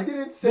it. Oh, I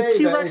didn't The say that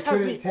T-Rex it has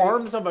couldn't the take.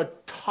 arms of a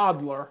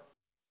toddler.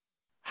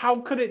 How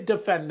could it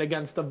defend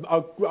against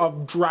a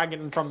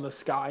dragon from the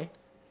sky?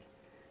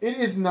 It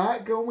is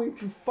not going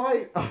to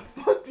fight a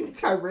fucking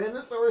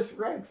Tyrannosaurus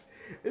Rex.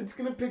 It's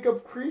gonna pick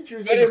up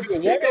creatures But that if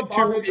can it pick wanted up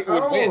to, on its it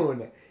would win.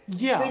 own.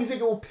 Yeah. Things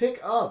it will pick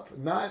up,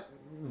 not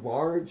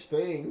large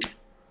things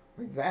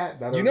like that.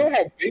 You are know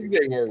how big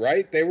they were,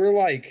 right? They were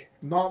like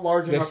not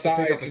large the enough to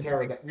pick size up a of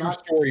pterodactyl. like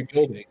two-story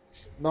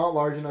buildings. Not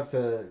large enough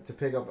to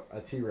pick up a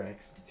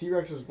T-Rex.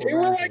 T-Rexes were They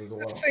were massive like as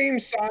well. the same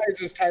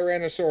size as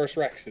Tyrannosaurus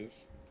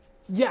Rexes,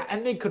 Yeah,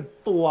 and they could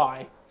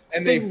fly.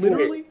 and They they flew.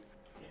 literally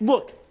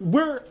look.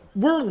 We're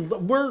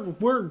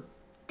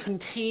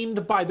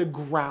contained by the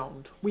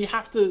ground.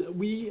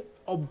 We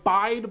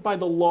abide by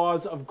the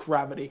laws of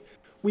gravity.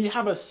 We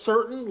have a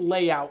certain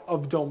layout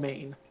of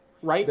domain,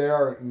 right? They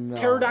are no.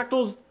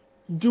 Pterodactyls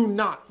do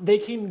not. They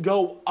can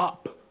go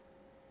up.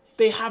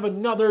 They have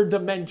another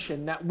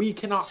dimension that we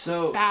cannot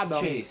So,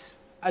 fathom Chase,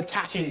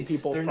 attacking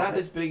people they're from. not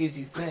as big as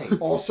you think.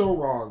 Also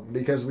wrong,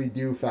 because we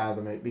do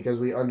fathom it, because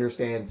we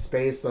understand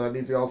space, so that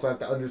means we also have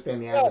to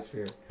understand the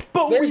atmosphere.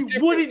 But There's we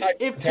different wouldn't types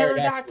if of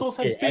pterodactyls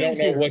had too. I been don't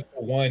know here. what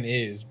the one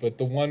is, but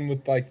the one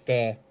with like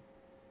the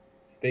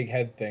big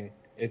head thing.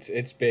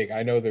 It's big.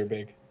 I know they're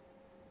big.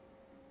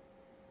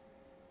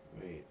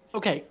 Wait,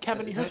 Okay,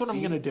 Kevin, Is here's that what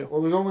I'm feet? gonna do.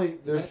 Well,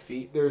 that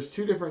feet? there's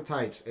two different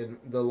types, and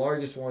the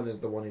largest one is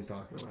the one he's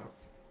talking about.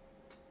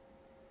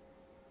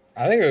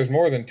 I think there's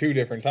more than two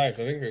different types.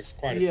 I think there's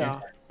quite a Yeah.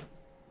 few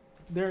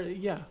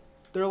types.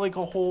 They're like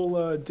a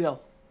whole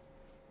dill.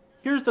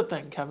 Here's the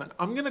thing, Kevin.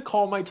 I'm gonna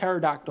call my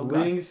pterodactyl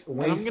guy. and I'm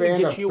gonna Wingspan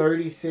get of you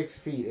 36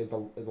 feet is the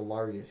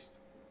largest.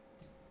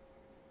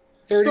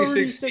 36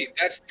 36 feet.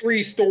 That's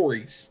 3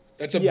 stories.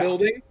 That's a Yeah.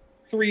 building,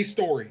 3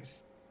 stories.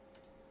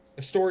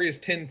 A story is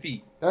 10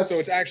 feet. That's So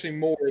it's actually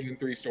more than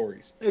 3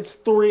 stories. It's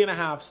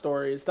 3.5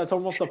 stories. That's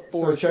almost a so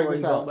 4-story check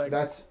this out. building.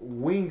 That's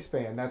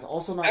wingspan. That's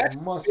also not That's-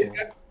 muscle.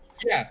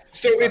 Yeah,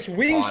 so It's its not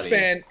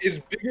wingspan is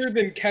bigger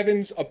than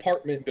Kevin's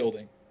apartment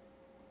building.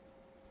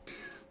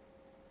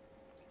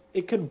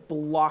 It could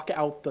block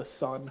out the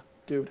sun,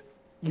 dude.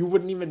 You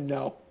wouldn't even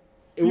know.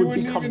 It You would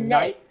wouldn't become even know.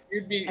 night,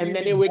 You'd be, and you'd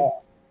then be it would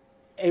bald.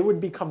 it would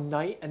become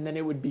night, and then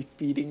it would be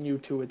feeding you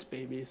to its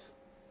babies.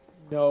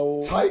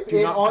 No. Type do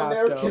in not on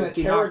there, pass can go. a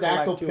Do not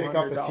pterodactyl collect pick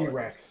up a $200.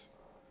 T-Rex?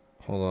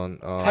 hold on.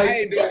 Type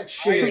I don't, that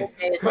shit, I don't know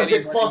if 'cause it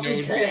anybody fucking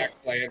knows the can't.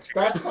 actual answer.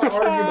 That's my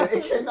argument.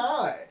 It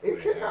cannot. It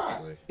cannot.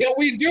 Actually. Yeah,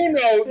 we do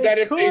know It that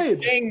if they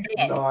could. ganged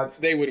up, Not.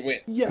 they would win.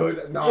 Yeah.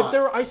 Could not.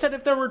 I said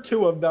if there were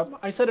two of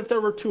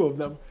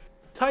them.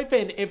 Type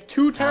in if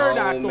two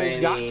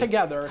pterodactyls got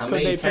together, how could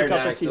many they pick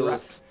up a pterodactyls?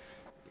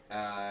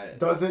 T-Rex?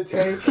 Does it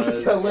take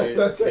to lift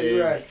a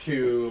T-Rex?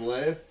 To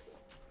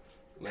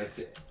lift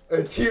it.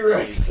 A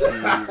T-Rex.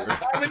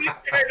 How many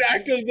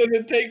pterodactyls does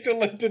it take to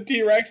lift a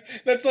T-Rex?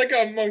 That's like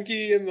a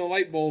monkey in the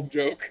light bulb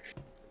joke.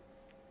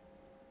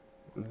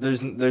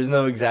 There's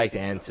no exact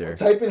answer.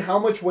 Type in how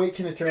much weight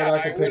can a Yeah, I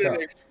pterodactyl pick wouldn't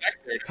up.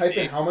 expect there to Type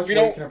in be. how much We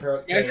weight don't can a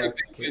measure pterodactyl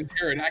things pick in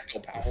pterodactyl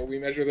power. We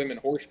measure them in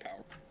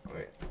horsepower.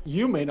 Wait.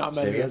 You may not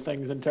Say measure again?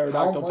 things in How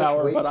pterodactyl much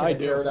power, weight but can I a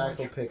do.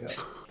 pterodactyl pick up?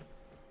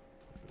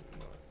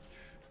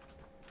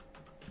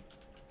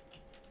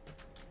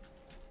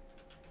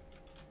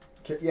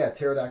 Yeah,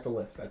 pterodactyl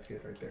lift. That's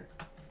good right there.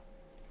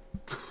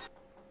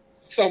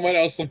 Someone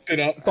else looked it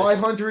up.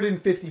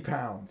 550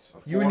 pounds.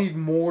 You would Four- need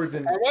more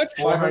than How much?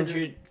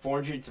 400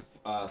 to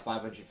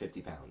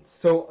 550 pounds.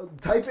 So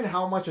type in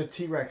how much a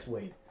T-Rex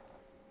weighed.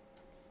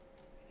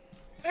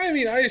 I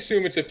mean, I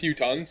assume it's a few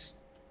tons.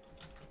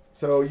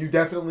 So you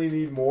definitely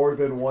need more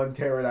than one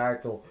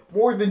pterodactyl.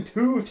 More than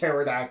 2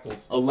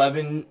 pterodactyls.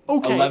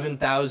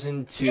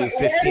 11,000 to Yeah,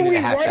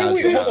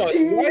 15,500 hold on. pounds.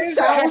 Why does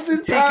it have to 15,000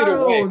 take it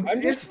away? pounds!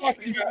 I'm just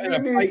talking about in You a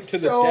need fight to the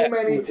so death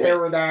many movement.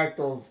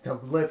 pterodactyls to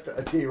lift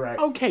a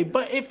T-Rex. Okay,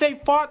 but if they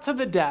fought to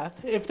the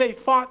death,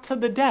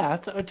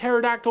 a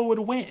pterodactyl would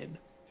win.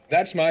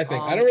 That's my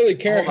thing. I don't really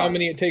care hold how on.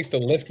 many it takes to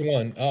lift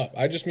one up.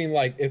 I just mean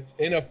like if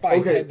in a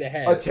fight Okay, head to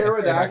head. a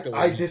pterodactyl.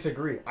 I wins.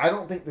 disagree. I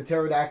don't think the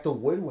pterodactyl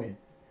would win.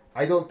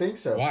 I don't think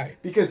so. Why?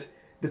 Because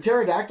the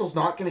pterodactyl's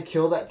not going to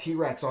kill that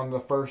T-Rex on the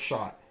first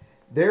shot.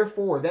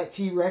 Therefore, that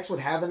T-Rex would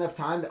have enough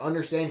time to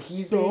understand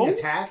he's being So?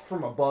 attacked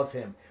from above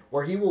him,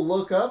 where he will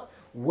look up,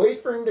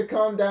 wait for him to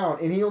calm down,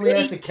 and he only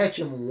has to catch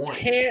him once.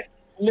 Can't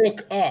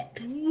look up.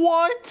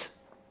 What?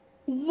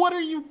 What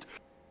are you?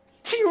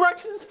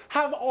 T-Rexes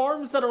have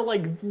arms that are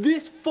like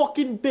this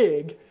fucking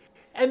big,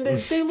 and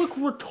they look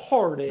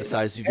retarded. The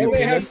size of your And they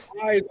penis.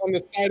 have eyes on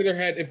the side of their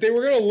head. If they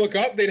were gonna look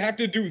up, they'd have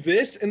to do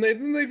this, and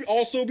then they'd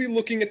also be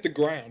looking at the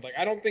ground. Like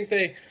I don't think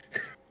they.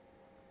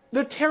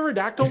 The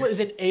pterodactyl is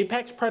an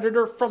apex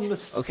predator from the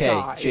Okay,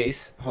 sky.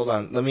 Chase, hold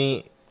on. Let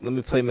me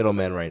play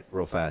middleman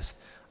real fast.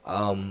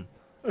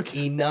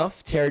 Okay.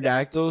 Enough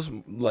pterodactyls,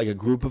 like a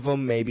group of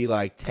them, maybe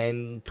like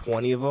 10,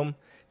 20 of them,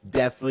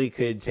 definitely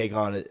could take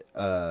on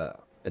a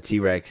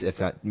T-Rex, if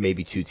not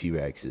maybe 2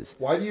 T-Rexes.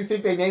 Why do you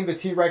think they named the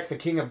T-Rex the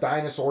king of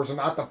dinosaurs and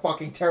not the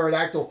fucking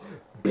pterodactyl?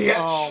 Bitch!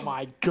 Oh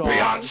my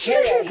god.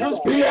 Bitch! Because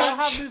people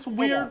have this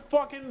weird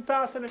fucking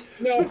fascination.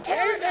 No, The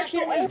I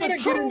actually pterodactyl I is want the to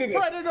get true into this.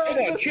 predator Hold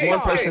of on, the Chase, One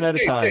sky. person at a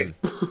Chase, time. Chase.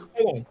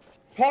 Hold on.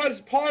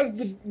 Pause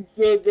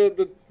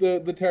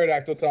the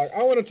pterodactyl talk.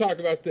 I want to talk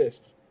about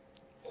this.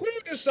 Who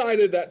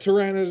decided that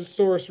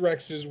Tyrannosaurus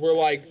Rexes were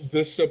like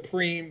the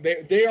supreme?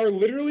 They are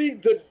literally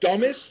the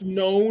dumbest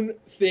known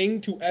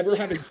thing to ever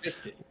have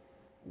existed.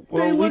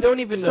 Well, They we look don't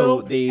even so-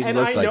 know they and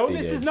look I like know they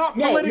this did. is not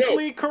No, no.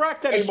 politically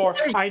correct As anymore.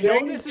 far as I know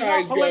brain this is not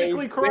size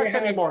politically goes, correct they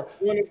have anymore.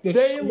 One of the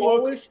They look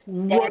smallest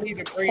body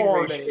to brain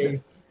retarded. ratios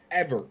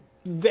ever.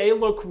 They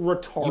look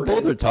retarded. You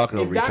both are talking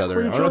If over each that other.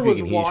 I don't creature know if you was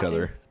can hear each walking-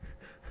 other.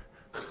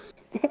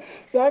 I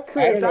If don't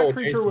know that what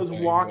creature Jason's was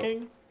saying,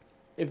 walking,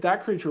 if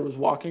that creature was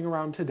walking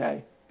around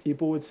today,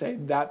 people would say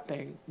that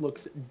thing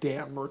looks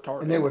damn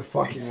retarded. And they would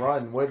fucking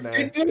run, wouldn't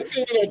It they? looks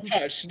a little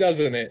touched,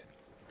 doesn't it?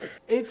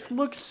 It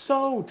looks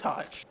so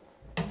touched.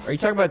 Are you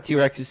talking about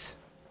T-Rexes?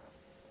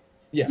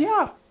 Yeah.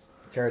 Yeah.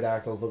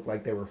 Pterodactyls look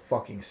like they were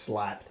fucking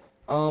slapped.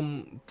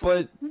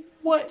 But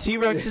What?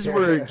 T-Rexes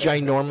were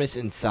ginormous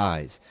in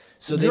size,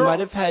 so they You're- might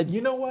have had.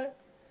 You know what?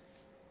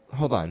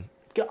 Hold on.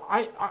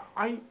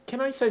 I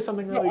can I say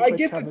something No, really I quick,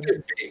 get Kevin? that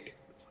they're big.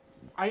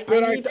 I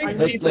But I need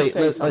think- to say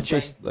Let's something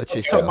Chase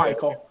to go.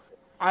 Michael.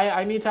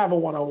 I need to have a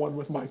one-on-one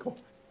with Michael.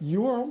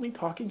 You are only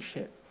talking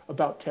shit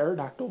about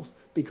pterodactyls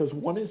because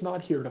one is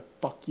not here to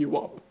fuck you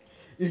up.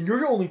 And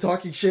you're only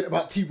talking shit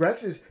about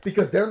T-Rexes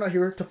because they're not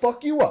here to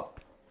fuck you up.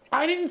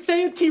 I didn't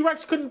say a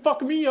T-Rex couldn't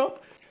fuck me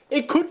up.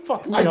 It could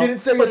fuck me I up. didn't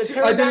say but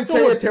I didn't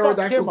say a would fuck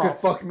pterodactyl him could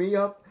up. fuck me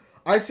up.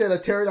 I said a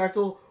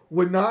pterodactyl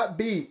would not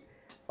beat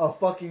a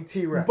fucking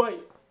T-Rex. But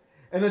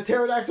And a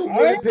pterodactyl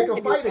wouldn't pick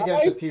a fight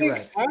against a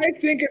T-Rex. I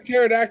think a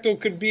pterodactyl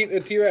could beat a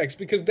T-Rex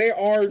because they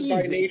are by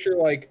Easy. nature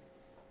like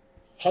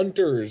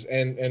hunters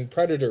and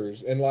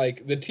predators. And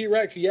like the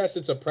T-Rex, yes,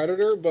 it's a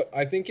predator, but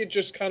I think it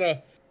just kind of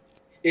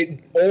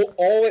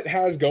all it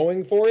has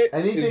going for it.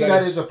 Anything that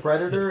it's- is a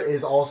predator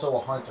is also a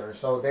hunter,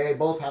 so they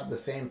both have the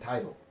same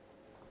title.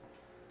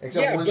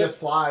 Except Yeah, one but- just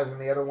flies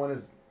and the other one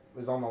is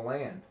on the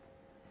land.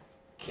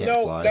 Can't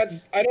no, fly.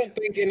 I don't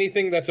think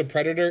anything that's a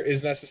predator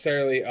is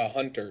necessarily a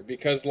hunter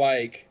because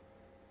like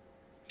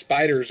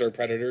spiders are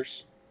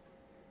predators.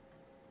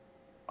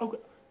 okay,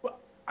 well,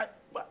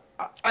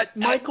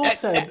 Michael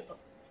said,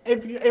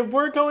 if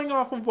we're going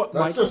off of what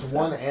That's Michael just said,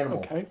 one animal,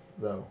 okay.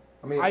 though.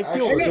 I mean, I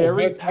feel actually,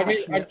 very but, I mean,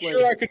 I'm passionately-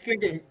 sure I could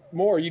think of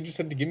more. You just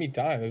had to give me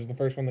time. This is the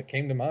first one that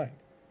came to mind.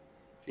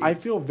 I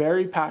Jeez. feel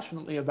very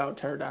passionately about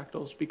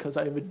pterodactyls because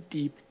I have a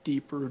deep,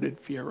 deep-rooted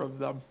fear of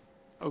them.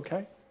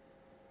 Okay.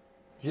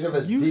 you should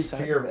have a You deep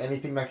said- fear of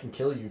anything that can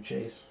kill you,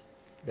 Chase.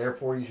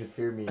 Therefore, you should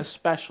fear me.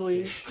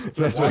 Especially,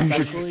 That's what you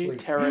should. especially sleep.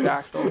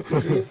 pterodactyls.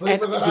 You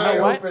sleep with an And you know eye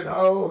what? open,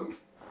 ho.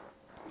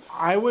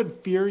 I would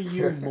fear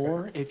you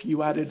more if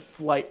you added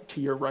flight to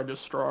your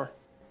registrar.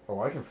 Oh,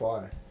 I can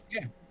fly.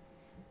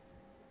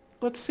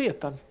 Let's see it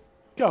then.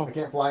 Go. I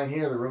can't fly in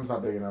here. The room's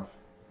not big enough.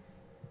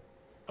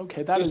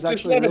 Okay, that is Just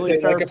actually a really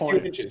levitate fair like a few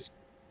point. inches.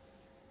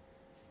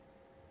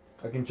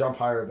 I can jump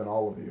higher than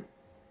all of you.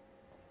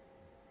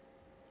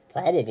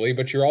 Probably,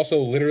 but you're also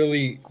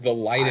literally the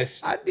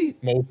lightest, I'd be.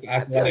 most I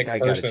feel athletic like I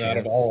got a person out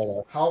of chance. all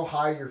of us. How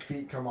high your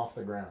feet come off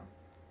the ground?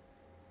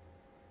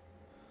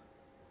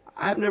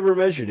 I've never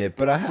measured it,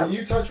 but I have. Can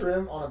you touch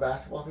rim on a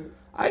basketball hoop?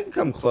 I can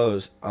come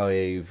close. Oh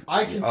yeah,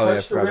 I can oh, yeah, I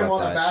touch the forgot rim about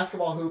on a that.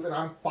 basketball hoop, and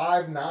I'm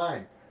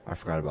 5'9". I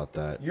forgot about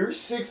that. You're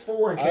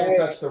 6'4" and can't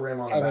touch the rim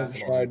on I a haven't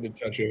basketball tried hoop.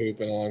 to touch a hoop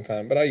in a long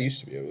time, but I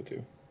used to be able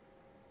to.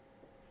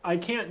 I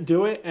can't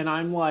do it, and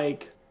I'm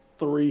like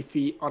 3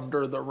 feet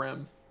under the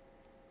rim.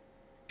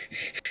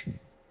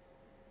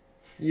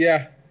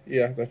 Yeah,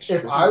 that's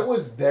If true. I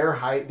was their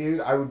height,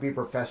 dude, I would be a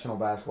professional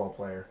basketball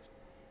player.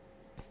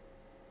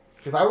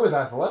 Because I was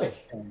athletic.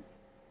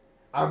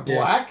 I'm Yeah.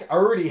 black. I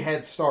already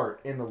head start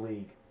in the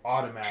league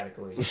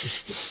automatically.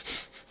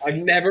 I've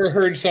never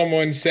heard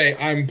someone say,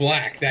 I'm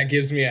black. That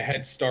gives me a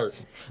head start.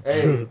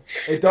 Hey,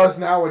 it does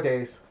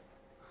nowadays.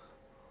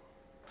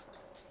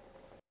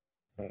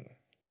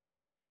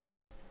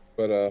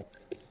 But,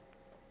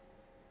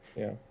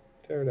 yeah,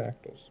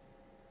 pterodactyls.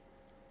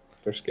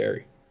 They're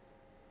scary.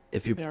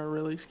 If you They are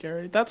really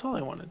scary. That's all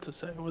I wanted to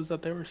say, was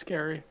that they were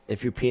scary.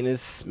 if your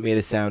penis made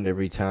a sound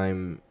every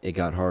time it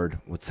got hard,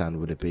 what sound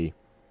would it be?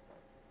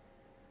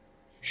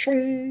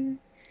 Shwing.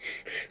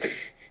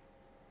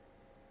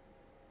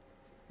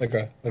 like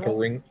a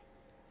ring.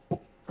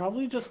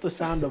 Probably just the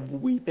sound of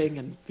weeping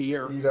and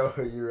fear. You know,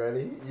 you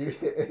ready?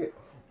 You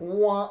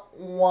wah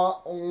wah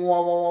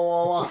wah wah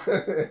wah wah.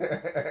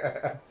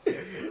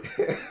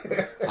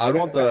 I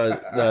want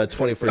the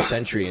 21st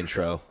century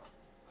intro.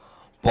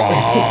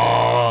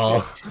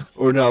 Bah!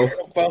 Or no.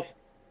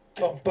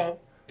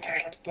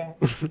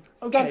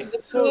 Okay,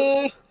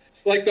 so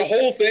Like the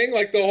whole thing,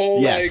 like the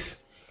whole Yes.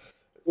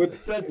 like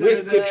with the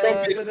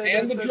trumpets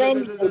and the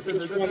drums, or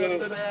just one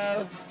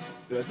of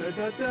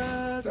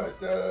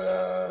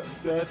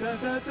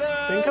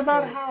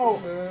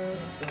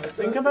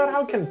think about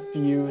how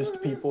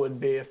confused people would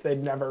be if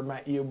they'd never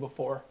met you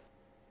before,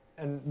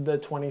 and the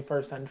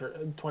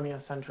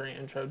 20th century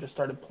intro just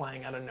started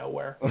playing out of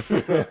nowhere.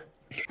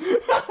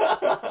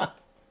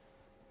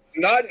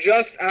 not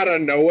just out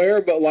of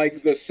nowhere, but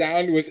like the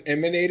sound was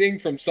emanating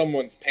from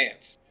someone's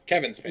pants,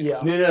 Kevin's pants.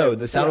 Yeah. No,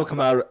 the sound will come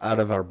out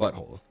of our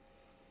butthole.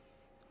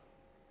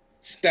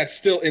 That's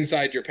still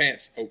inside your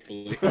pants,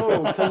 hopefully.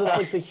 Oh, because it's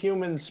like the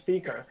human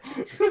speaker.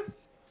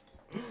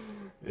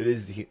 It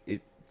is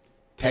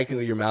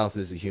technically your mouth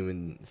is a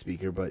human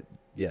speaker, but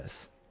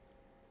yes.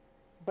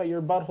 But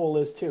your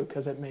butthole is too,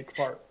 because it makes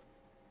fart.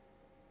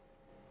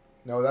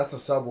 No, that's a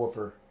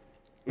subwoofer.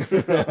 Oh,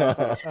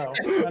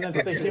 then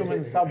it's the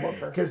human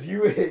subwoofer. Because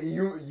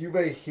you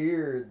may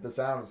hear the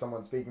sound of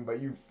someone speaking, but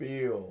you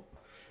feel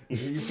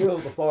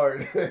the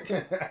fart.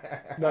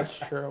 That's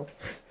true.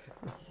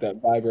 That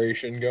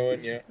vibration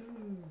going, yeah.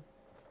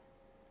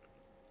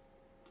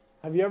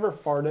 Have you ever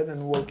farted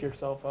and woke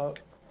yourself up?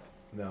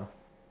 No.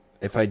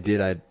 If I did,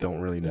 I don't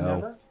really You know.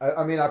 never?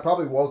 I mean, I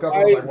probably woke up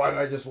and was like, why did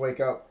I just wake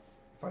up?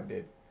 If I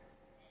did.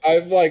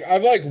 I've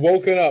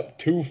woken up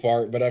to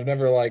fart, but I've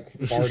never like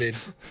farted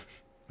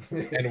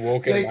and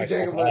woken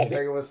myself up.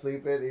 Jacob was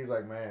sleeping. He's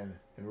like, man,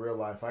 in real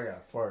life, I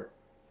got to fart.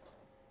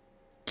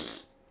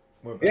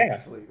 Went back to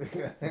sleep.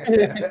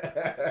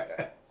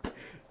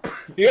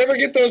 You ever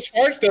get those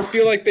farts that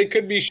feel like they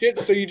could be shit,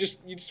 so you just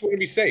want to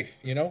be safe,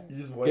 you know? You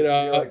just wake Get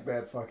up. You're up. like,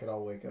 man, fuck it,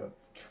 I'll wake up.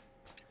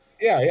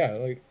 Yeah,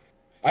 like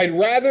I'd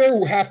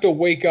rather have to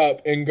wake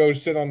up and go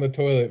sit on the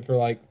toilet for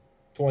like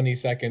 20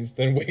 seconds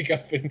than wake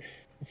up and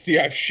see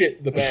I've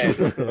shit the bed.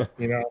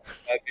 You know,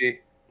 that'd be.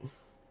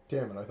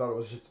 Damn it, I thought it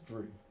was just a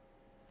dream.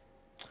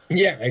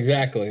 Yeah,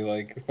 exactly.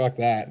 Like fuck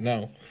that.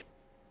 No.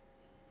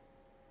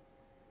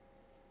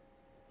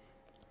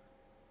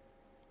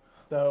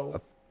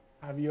 So,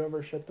 have you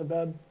ever shit the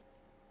bed?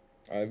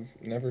 I've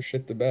never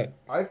shit the bed.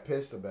 I've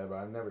pissed the bed, but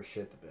I've never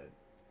shit the bed.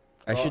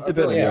 I shit I the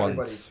feel bed like everybody's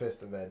once.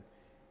 pissed the bed.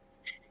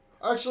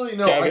 Actually,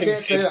 no, I Kevin can't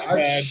say shit that. the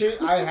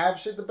bed. I have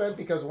shit the bed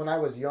because when I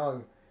was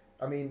young,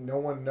 I mean, no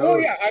one knows. Well,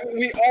 yeah,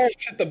 we all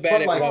shit the bed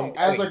But at like, one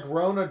as a point.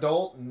 grown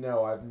adult,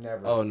 no, I've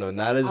never. Oh no,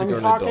 not as a I'm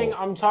grown talking.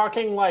 adult. I'm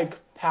talking like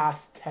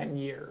past 10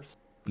 years.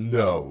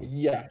 No.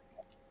 Yeah.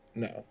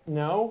 No.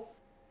 No.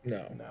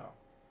 No. No.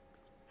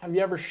 Have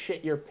you ever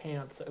shit your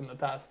pants in the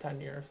past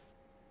 10 years?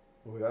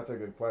 Ooh, that's a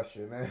good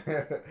question.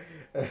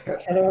 I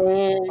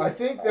I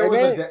think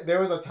there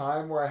was a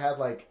time where I had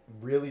like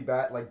really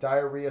bad, like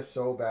diarrhea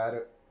so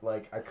bad,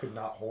 like I could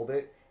not hold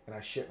it, and I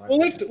shit my Well,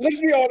 pants. let's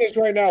be honest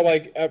right now.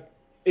 Like,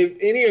 if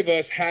any of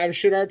us have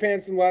shit our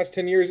pants in the last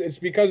 10 years, it's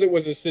because it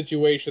was a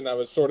situation that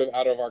was sort of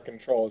out of our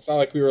control. It's not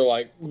like we were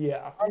like,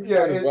 Yeah.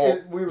 Yeah,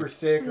 we were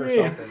sick or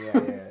Yeah. something.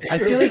 Yeah. I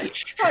feel like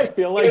I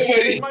feel like Nobody-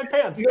 shitting my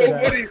pants today.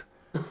 nobody.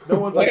 No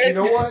one's like, you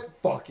know what?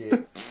 Fuck it.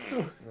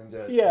 And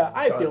just Yeah,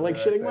 I does feel like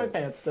that shitting my thing.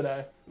 pants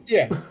today.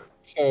 Yeah.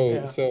 So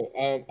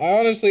Yeah. I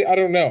honestly I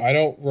don't know. I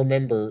don't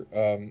remember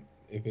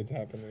if it's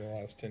happened in the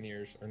last 10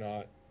 years or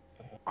not.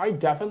 I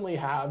definitely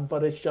have,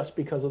 but it's just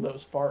because of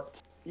those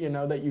farts, you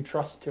know, that you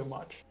trust too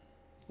much.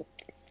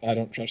 I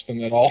don't trust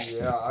them at all.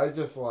 Yeah, I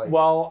just like.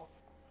 Well,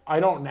 I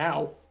don't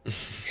now.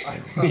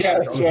 Yeah,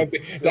 that's what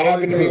It that only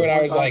happened to me takes when I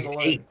one was time like to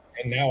learn. 8,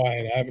 and now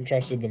I haven't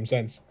trusted them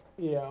since.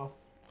 Yeah.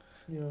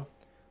 Yeah.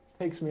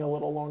 Takes me a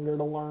little longer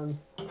to learn.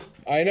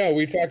 I know,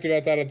 we talked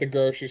about that at the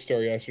grocery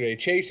store yesterday.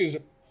 Chase is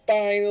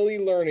finally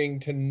learning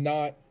to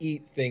not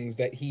eat things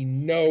that he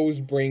knows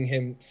bring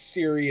him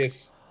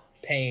serious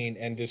pain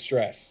and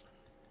distress.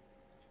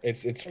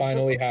 It's It's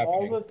finally just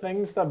all happening. the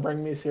things that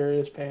bring me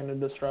serious pain and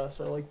distress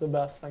are like the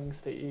best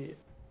things to eat.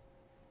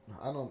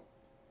 I don't.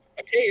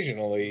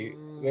 Occasionally,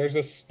 there's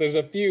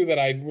a few that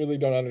I really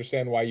don't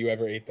understand why you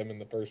ever ate them in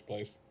the first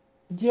place.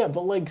 Yeah,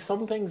 but like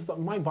some things that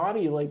my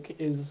body like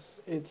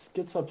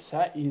gets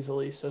upset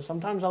easily. So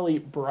sometimes I'll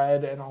eat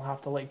bread and I'll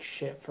have to like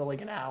shit for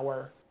like an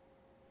hour.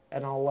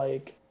 And I'll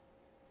like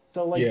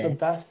so like the Yeah.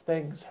 best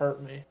things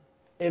hurt me.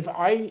 If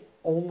I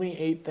only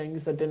ate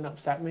things that didn't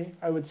upset me,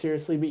 I would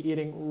seriously be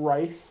eating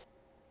rice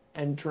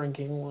and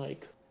drinking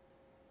like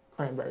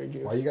cranberry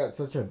juice. Why you got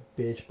such a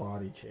bitch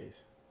body,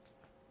 Chase?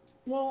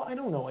 Well, I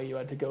don't know why you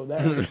had to go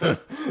there.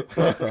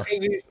 Because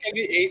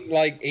he ate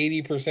like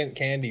 80%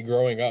 candy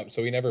growing up,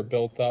 so he never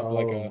built up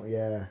Oh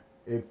yeah,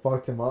 it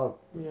fucked him up.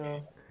 Yeah.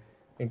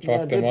 and Yeah, it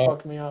fucked him did up.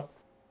 fuck me up.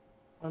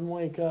 I'm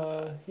like,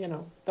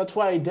 that's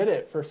why I did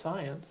it for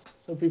science,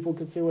 so people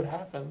could see what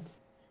happens.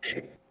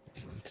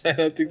 I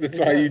don't think that's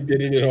why you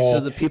did it at all. So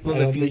the people in I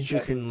the don't think future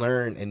that- can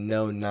learn and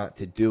know not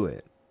to do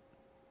it.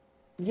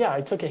 Yeah, I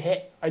took a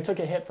hit. I took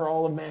a hit for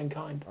all of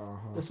mankind.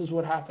 This is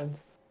what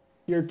happens.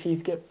 Your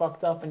teeth get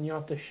fucked up and you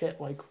have to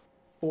shit like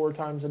 4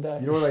 times a day.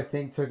 You know what I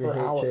think took a For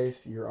hit, hours.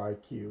 Chase? Your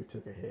IQ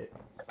took a hit.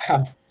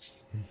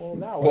 Well,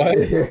 that What?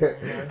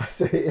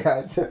 was.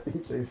 I said,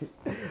 Chase,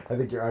 I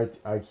think your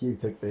IQ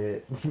took the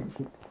hit.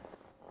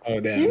 Oh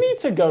You damn! need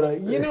to go to.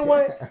 You know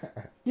what?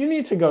 You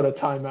need to go to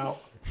timeout.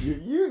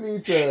 You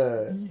need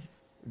to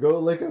go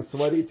lick a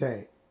sweaty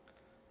tank.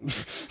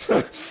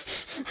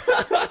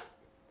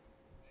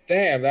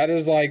 Damn, that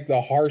is like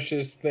the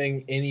harshest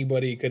thing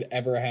anybody could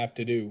ever have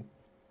to do.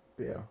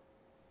 Yeah,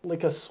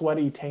 Like a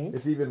sweaty taint.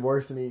 it's even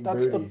worse than eating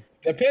That's booty.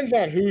 Depends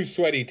on whose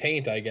sweaty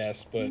taint, I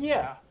guess. But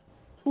Yeah.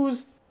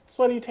 Who's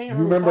sweaty taint? You are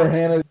we remember talking-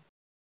 Hannah?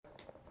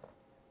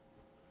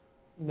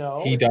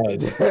 No. he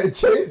does.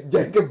 Chase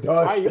Jacob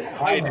does.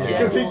 I do.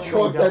 Because he genuinely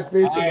trucked that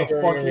don't. bitch I in the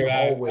remember fucking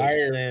that. hallways. I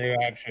remember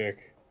that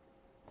chick.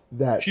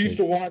 That She used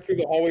to walk through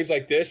the hallways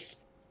like this.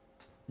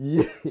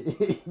 Yeah.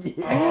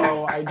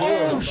 Oh, I do.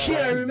 Oh remember shit!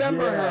 I that.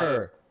 remember Yeah.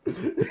 her.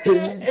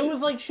 It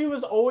was like she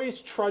was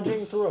always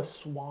trudging through a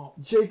swamp.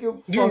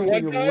 Jacob Dude, one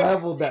fucking time-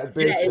 leveled that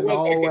bitch Yeah, it in the was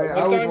like hallway. one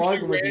I was time walking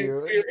she with ran you.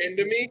 clear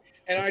into me,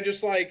 and I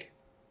just like,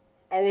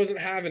 I wasn't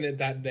having it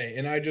that day,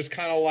 and I just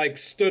kind of like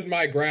stood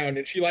my ground,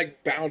 and she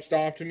like bounced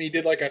off to me,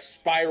 did like a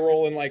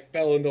spiral, and like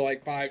fell into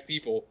like 5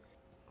 people.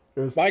 It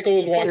was, Michael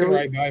was it walking was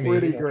right by me.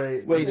 pretty you know.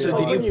 great. Wait, so Like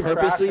did when you you crash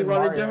purposely in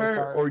run into Mario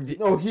her, Kart. or did?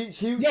 No,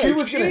 she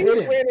was gonna hit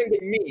him. ran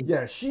into me.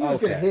 Yeah, she was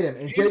gonna Okay. hit him,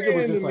 and She Jacob ran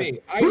was into just me.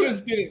 like, I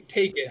just didn't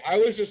take it. I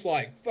was just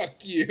like, "Fuck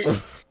you."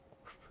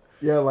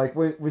 yeah, like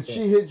when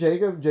she hit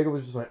Jacob, Jacob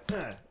was just like,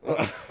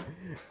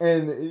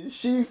 and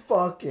she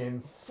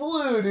fucking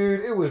flew,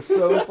 dude. It was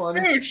so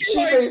funny. Dude, she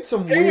like, made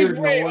some it weird was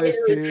way noise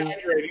too.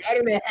 over-exaggerating. I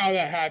don't know how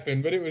that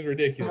happened, but it was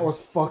ridiculous. That was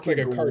It's fucking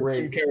like a cartoon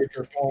great.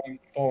 character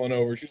falling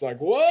over. She's like,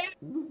 "What?"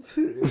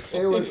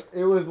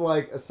 it was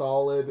like a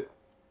solid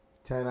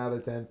 10 out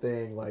of 10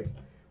 thing. Like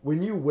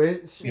when you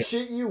wish Yeah.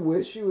 shit you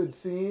wish you had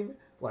seen.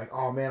 Like,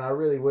 oh man, I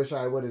really wish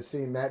I would have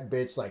seen that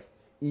bitch like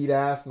eat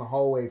ass in the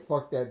hallway.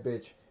 Fuck that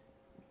bitch.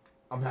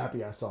 I'm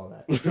happy I saw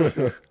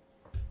that.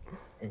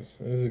 It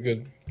was a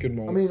good I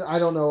moment. mean, I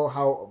don't know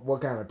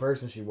what kind of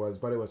person she was,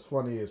 but it was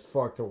funny as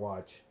fuck to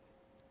watch.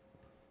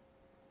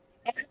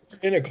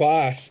 In a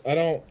class, I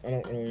don't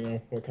really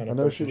know what kind I of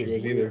know she person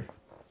was she was weird. either.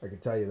 I can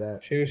tell you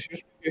that.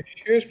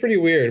 She was pretty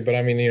weird, but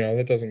I mean,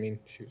 that doesn't mean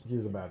she was. She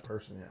was a bad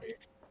person, yeah.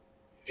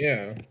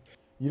 Yeah.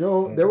 You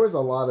know, there was a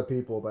lot of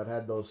people that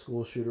had those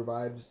school shooter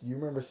vibes. You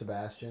remember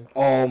Sebastian?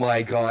 Oh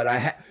my god! I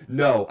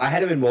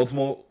had him in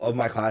multiple of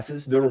my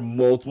classes. There were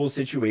multiple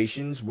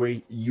situations where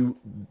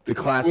the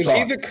class Was he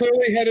thought. the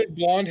curly-headed,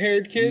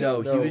 blonde-haired kid? No,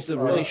 he was the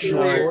really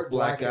short, short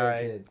black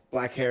black-haired guy, kid.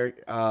 black hair.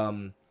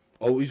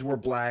 Always wore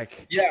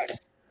black. Yes.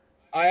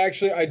 I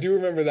do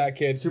remember that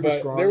kid. Super but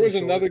strong there was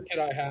and another short. kid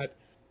I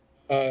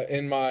had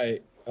in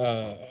my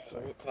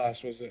what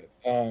class was it?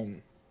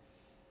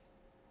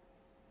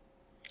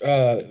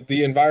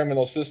 The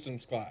environmental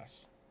systems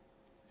class.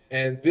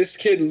 And this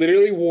kid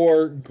literally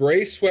wore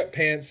gray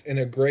sweatpants and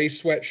a gray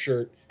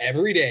sweatshirt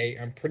every day.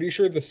 I'm pretty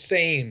sure the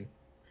same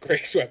gray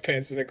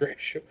sweatpants and a gray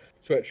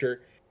sweatshirt.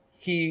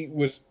 He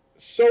was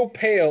so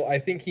pale, I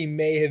think he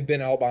may have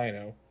been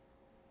albino.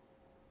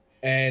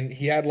 And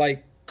he had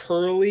like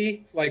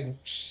curly, like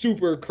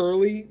super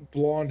curly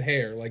blonde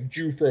hair, like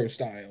Jufro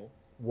style.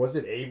 Was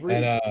it Avery?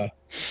 And I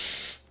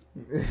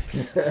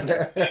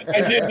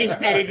did just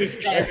kind of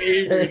describe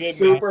Avery, didn't I?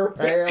 Super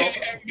pale,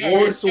 No, wore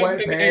it wasn't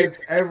sweatpants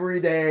every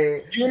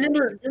day, Do you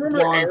remember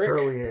blonde Eric?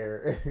 curly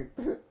hair.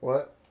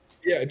 What?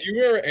 Yeah, do you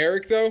remember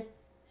Eric though?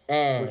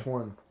 Which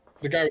one?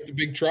 The guy with the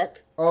big truck.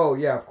 Oh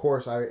yeah, of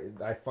course.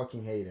 I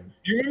fucking hate him.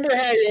 You remember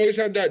how he always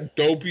had that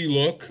dopey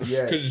look?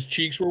 Yes. Because his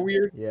cheeks were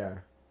weird? Yeah.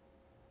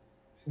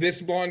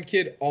 This blonde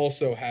kid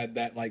also had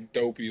that, like,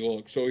 dopey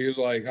look. So he was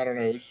like, I don't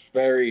know, it was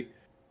very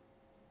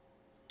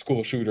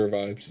school shooter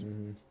vibes.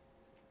 Hmm.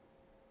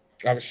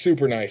 I was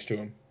super nice to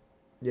him.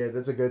 Yeah,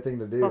 that's a good thing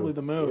to do. Probably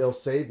the move. He'll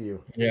save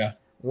you. Yeah.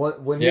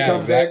 When he Yeah,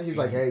 comes exactly. in, he's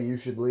like, "Hey, you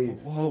should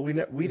leave." Well, we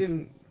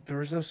didn't. There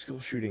was no school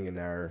shooting in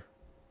our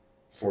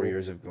 4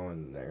 years of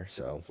going there,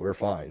 so we're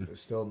fine.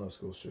 There's still no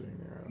school shooting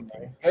there. I don't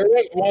think. There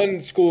was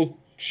one school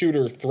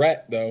shooter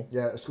threat, though.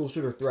 Yeah, a school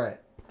shooter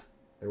threat.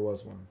 There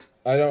was one.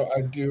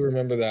 I do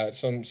remember that.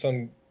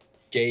 Some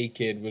gay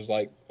kid was,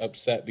 like,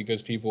 upset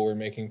because people were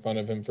making fun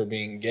of him for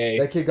being gay.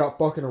 That kid got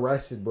fucking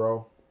arrested,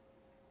 bro.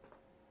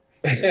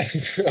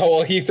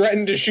 Well, he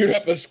threatened to shoot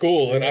up a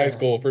school in Yeah. high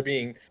school for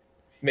being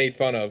made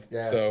fun of.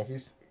 Yeah, So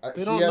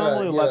They don't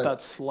normally let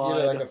that slide.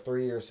 He had like a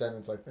 3-year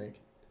sentence, I think.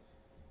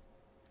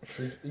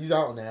 He's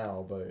out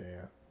now, but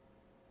yeah.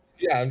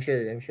 yeah, I'm sure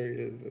he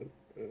is.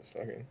 It's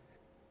fucking.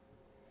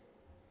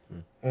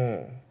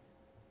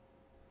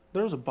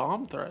 There was a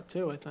bomb threat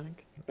too, I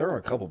think. There were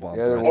a couple bomb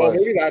Yeah, there threats. Oh,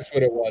 was. maybe that's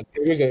what it was.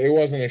 It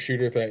wasn't a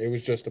shooter threat. It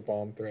was just a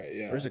bomb threat.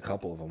 Yeah. There's a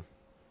couple of them.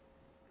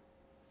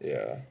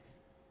 Yeah.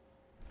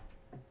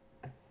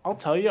 I'll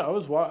tell you,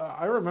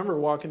 I remember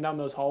walking down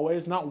those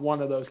hallways. Not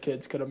one of those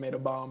kids could have made a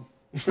bomb.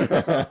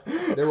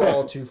 They were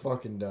all too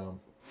fucking dumb.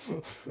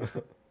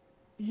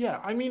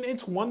 Yeah, I mean,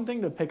 it's one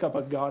thing to pick up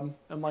a gun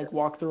and like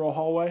walk through a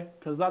hallway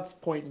because that's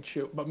point and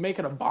shoot. But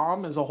making a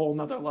bomb is a whole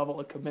nother level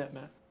of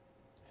commitment.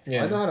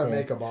 Yeah. I know how to cool.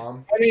 make a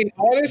bomb. I mean, You get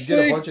a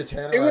honestly, bunch of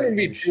tannerite. it wouldn't and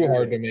be you too shoot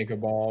hard it. to make a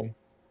bomb.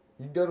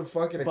 You go to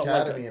fucking But like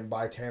academy and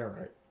buy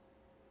tannerite.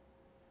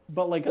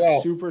 But like Well-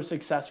 a super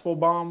successful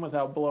bomb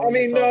without blowing. I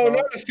mean, no, yourself up.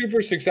 not a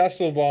super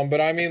successful bomb, but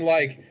I mean,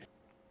 like,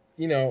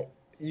 you know,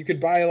 you could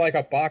buy like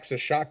a box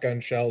of shotgun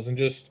shells and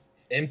just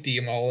empty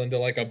them all into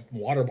like a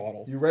water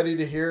bottle. You ready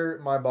to hear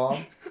my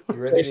bomb? You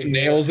ready Throw to some hear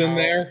nails in how-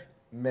 there.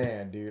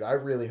 Man, dude, I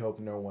really hope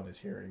no one is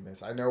hearing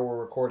this. I know we're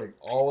recording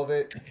all of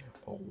it,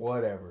 but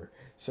whatever.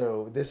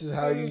 So this is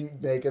how you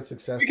make a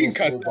successful can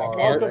cut school that bomb.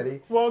 part. Ready?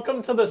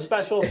 Welcome to the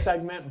special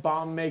segment,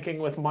 bomb making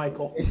with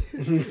Michael.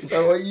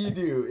 So what you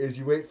do is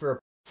you wait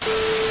for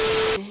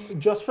a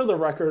Just for the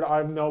record,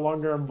 I'm no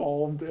longer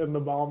involved in the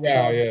bomb.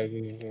 Yeah, job. yeah.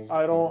 This is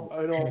I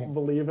don't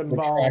believe in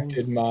bombs.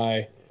 retracted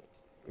my.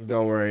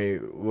 Don't worry,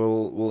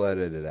 we'll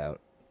edit it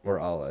out,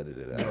 or I'll edit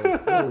it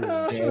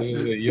out. Yeah,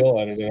 you'll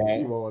edit it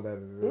You out. won't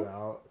edit it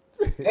out.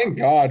 Thank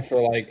God for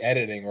like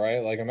editing, right?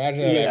 Like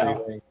imagine that Yeah.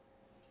 everything.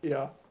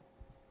 Yeah.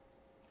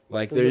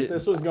 Like 'Cause if there,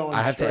 this was going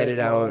I have to straight edit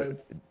out live-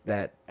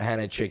 that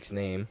Hannah chick's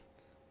name.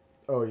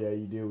 Oh yeah,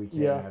 you do. We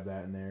can't Yeah. have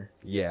that in there.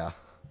 Yeah.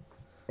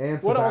 And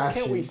What Sebastian. else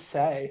can't we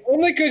say?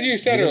 Only because you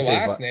said You her didn't say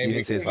his last la- name. you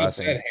didn't say his could've last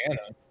just name. said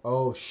Hannah.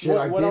 Oh shit! What-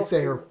 I what did else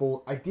say do her you-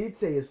 full. I did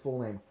say his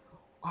full name.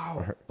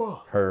 Oh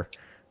fuck! Her.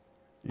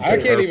 You I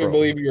said can't her even for-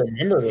 believe you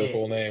remember her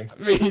full name.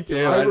 Me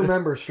too. I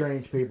remember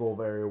strange people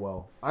very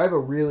well. I have a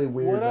really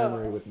weird What,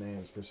 memory with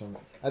names for some.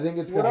 I think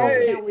it's What because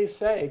else can't we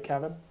say,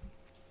 Kevin?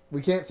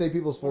 we can't say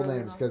people's full What are we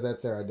names not- because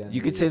that's their identity.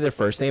 You could say their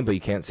first name, but you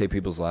can't say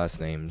people's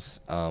last names.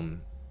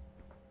 And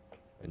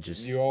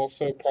just You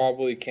also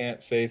probably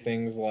can't say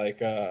things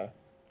like,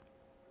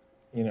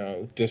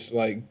 just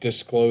like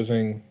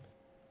disclosing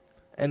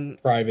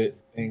and private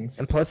things.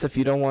 and plus, if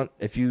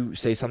you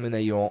say something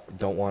that you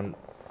don't want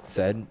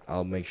said,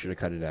 I'll make sure to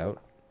cut it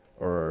out,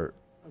 or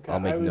Okay, I'll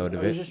make I was, note of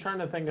I was it. just trying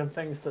to think of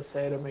things to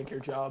say to make your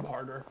job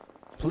harder.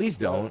 Please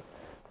don't.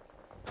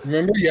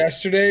 Remember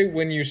yesterday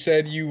when you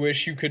said you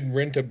wish you could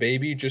rent a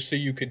baby just so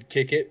you could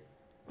kick it?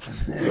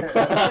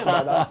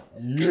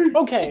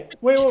 Okay,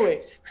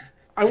 wait.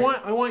 I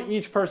want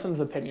each person's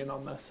opinion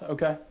on this.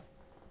 Okay.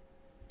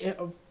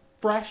 A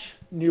fresh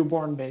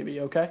newborn baby.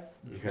 Okay.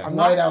 Okay. I'm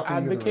Right not out the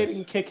advocating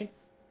uterus. kicking.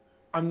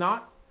 I'm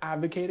not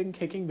advocating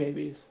kicking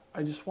babies.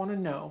 I just want to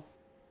know,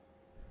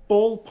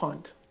 full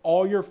punt,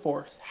 all your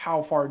force.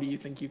 How far do you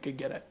think you could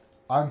get it?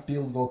 I'm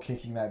field goal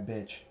kicking that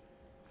bitch.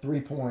 3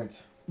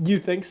 points. You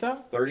think so?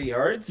 30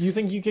 yards? You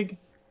think you could?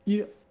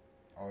 You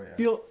Oh yeah.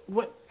 feel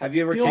what? Have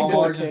you ever Field How kicked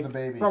goal large is kick the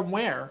baby? From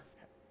where?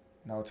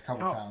 No, it's a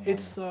couple Oh, pounds.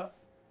 it's only.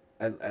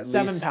 at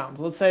 7 least pounds.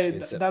 Let's say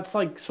It's a- that's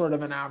like sort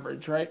of an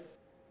average, right?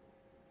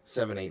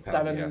 7-8 pounds.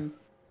 Seven.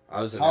 Yeah.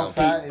 I was How announced-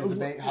 fat is the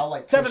baby? How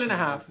like 7.5.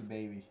 cushy is the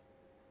baby?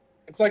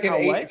 It's like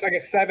How what? It's like a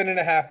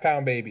 7.5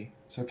 pound baby.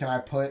 So can I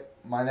put?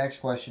 My next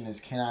question is,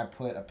 can I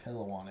put a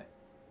pillow on it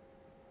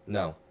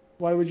No.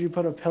 Why would you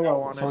put a pillow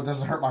on so it it?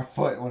 doesn't hurt my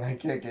foot when I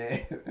kick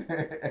it?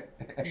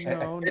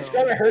 No, It's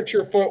gonna no. hurt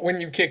your foot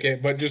when you kick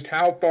it, but just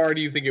how far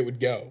do you think it would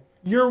go?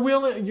 You're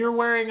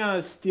wearing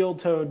a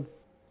steel-toed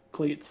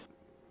cleats.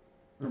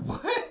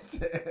 What?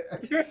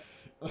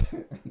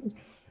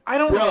 I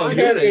don't Bro, know.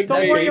 you're gonna-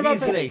 Don't worry about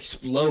baby's gonna that.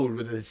 explode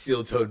with a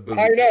steel-toed boot.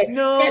 I know.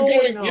 No, it's not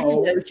going no.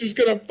 anywhere. It's just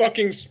gonna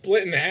fucking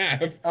split in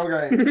half.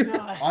 Okay. No.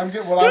 I'm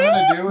good. What I'm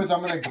gonna do is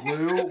I'm gonna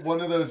glue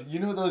one of those. You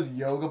know those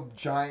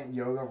giant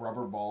yoga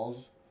rubber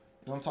balls.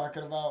 You know what I'm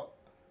talking about?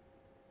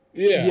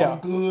 Yeah. Yeah. I'm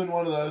gluing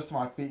one of those to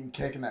my feet and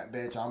kicking that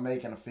bitch. I'm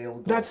making a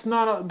field goal. That's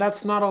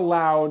not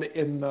allowed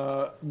in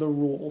the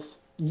rules.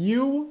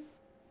 You,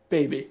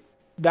 baby,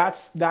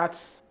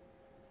 that's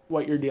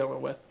what you're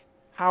dealing with.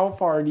 How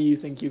far do you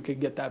think you could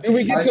get that Do we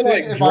baby? get I to think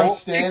like if I'm drop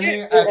standing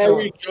kick it, at or are the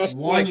we just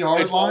 1 like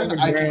yard it's on line,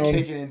 the I can ground?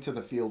 kick it into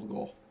the field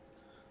goal.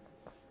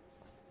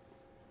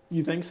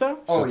 You think so?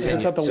 Oh, So yeah.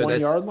 it's at the So 1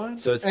 that's- yard line?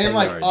 So it's And 10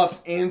 like yards.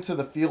 up into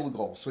the field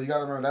goal. So you got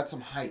to remember that's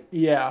some height.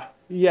 Yeah.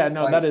 Yeah,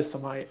 no, Like- that is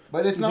some height.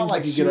 But it's You not think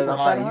like you could get it super up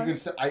high.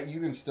 that You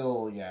can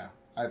still yeah.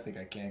 I think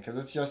I can because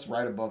it's just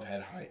right above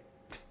head height.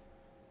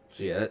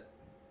 So yeah,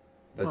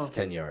 that's Huh.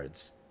 10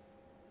 yards.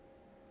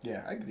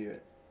 Yeah, I can do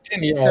it.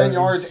 10 yards. 10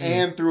 yards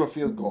and through a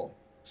field goal.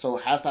 So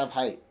it has to have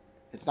height.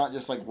 It's not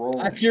just like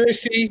rolling.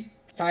 Accuracy,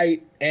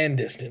 height, and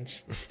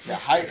distance. Yeah,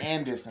 height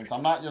and distance.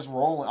 I'm not just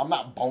rolling. I'm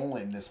not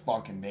bowling this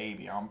fucking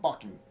baby. I'm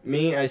fucking.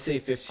 Me, I say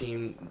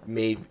 15,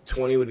 maybe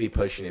 20 would be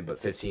pushing it, but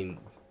 15,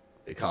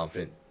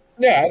 confident.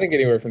 Yeah, I think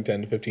anywhere from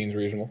 10 to 15 is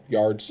reasonable.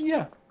 Yards.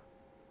 Yeah.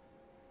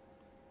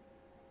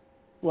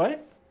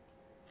 What?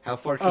 How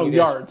far can Oh, you guys...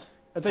 yards.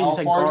 I thought you How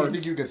said far do guards.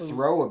 you think you could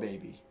throw a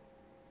baby?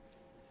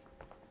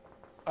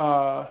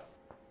 Uh,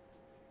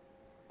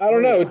 I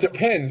don't know. It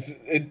depends.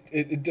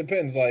 It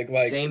depends. Like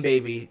Same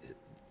baby,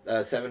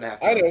 7.5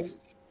 I know.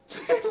 pounds.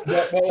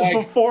 But like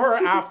before or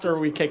after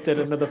we kicked it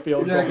into the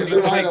field Yeah, goal? because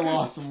it might have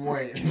lost some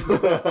weight.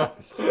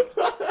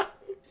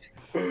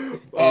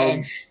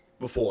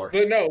 Before.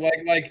 But no,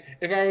 like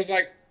if I was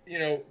like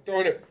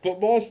throwing it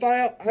football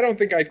style, I don't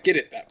think I'd get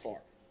it that far.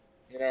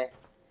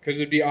 Because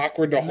it'd be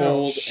awkward to No,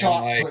 hold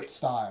shot and put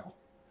style.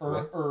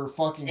 Or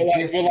fucking But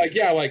distance.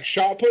 like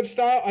shot put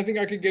style, I think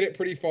I could get it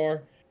pretty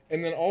far.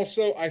 And then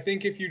also, I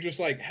think if you just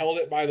like held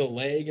it by the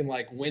leg and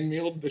like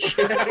windmilled the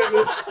shit out of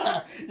it,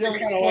 Yeah,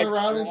 like kinda, spin like,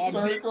 around in lob it.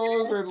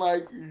 circles and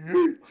like.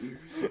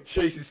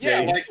 Chase's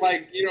yeah, face.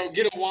 like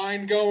get a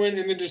line going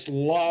and then just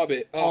lob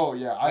it. Oh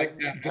yeah, like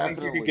that. I think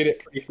definitely you could get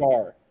it pretty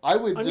far. I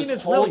would I mean, just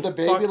it's hold really the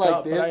baby fucked like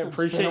up, but I this and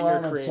appreciate spin your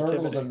around in circles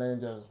creativity. and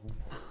then just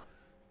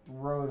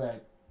throw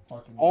that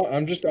fucking.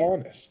 I'm just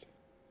honest.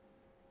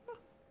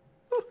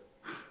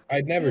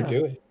 I'd never Yeah.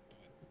 do it.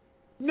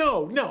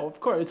 No, of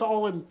course, it's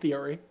all in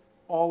theory.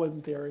 All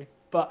in theory.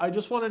 But I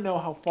just want to know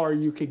how far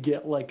you could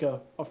get like a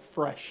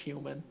fresh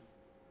human.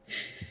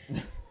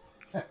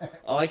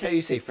 I like how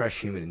you say fresh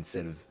human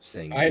instead of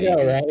saying I know,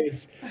 baby. right?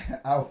 It's,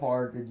 How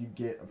far could you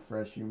get a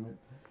fresh human?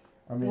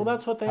 I mean, Well,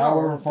 that's what they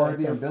however are, aren't far they?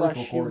 the They're umbilical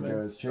fresh cord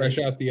humans. goes. fresh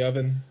Chase. out the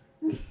oven.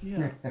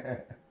 Yeah.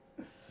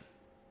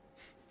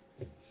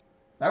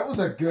 That was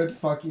a good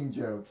fucking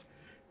joke.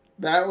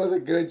 That was a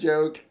good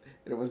joke.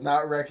 It was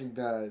not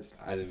recognized.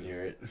 I didn't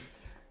hear it.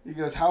 He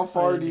goes, "How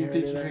far didn't do you hear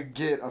think it you either. could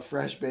get a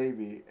fresh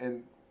baby?"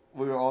 And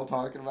we were all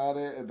talking about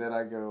it, and then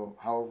I go,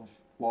 "How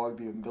long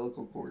the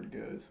umbilical cord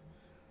goes?"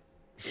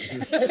 I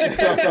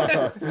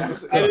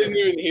didn't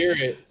even hear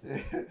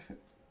it.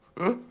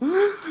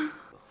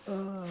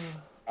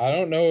 I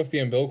don't know if the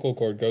umbilical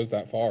cord goes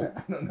that far.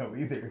 I don't know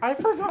either. I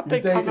forgot You're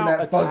they come taking out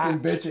that fucking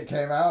attached. bitch it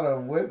came out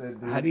of with it,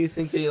 dude. How do you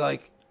think they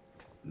like...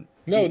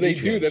 No, eat they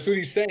do. nutrients? That's what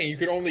he's saying. You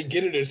could only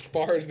get it as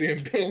far as the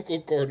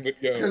umbilical cord would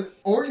go.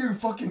 Or you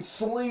fucking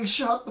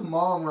slingshot the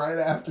mom right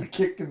after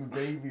kicking the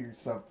baby or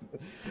something.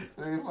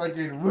 They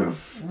fucking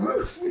woof,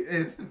 woof,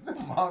 and the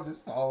mom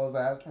just follows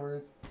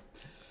afterwards.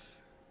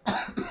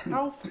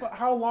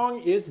 How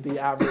long is the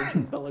average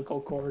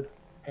umbilical cord?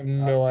 I have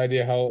no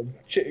idea how.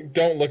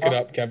 Don't look it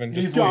up, Kevin.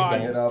 He's Just God.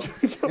 looking don't.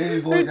 it up.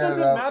 He's It looking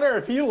doesn't it up. matter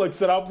if he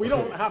looks it up. We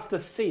don't have to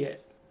see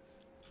it.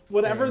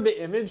 Whatever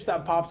the image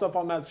that pops up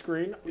on that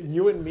screen,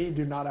 you and me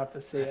do not have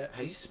to see it.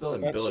 How do you spell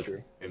That's umbilical?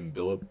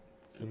 true.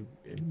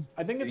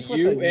 I think it's with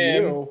U a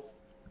M- U.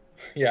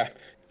 Yeah.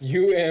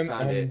 U-M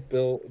Found it.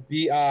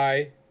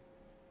 B-I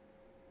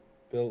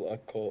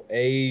umbilical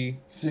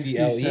 60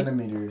 A-C-L-E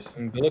centimeters.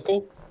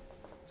 umbilical.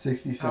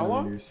 60 How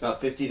long? centimeters.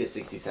 About 50 to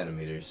 60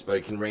 centimeters, but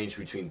it can range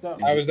between... No.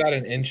 I was that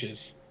in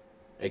inches.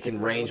 It can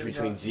range What is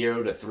between that?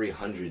 0 to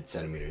 300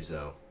 centimeters,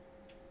 though.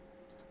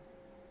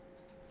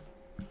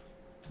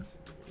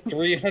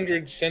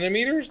 300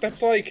 centimeters?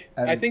 That's like,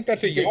 I And- think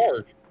that's a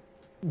yard.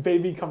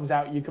 Baby comes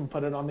out, you can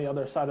put it on the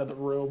other side of the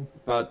room.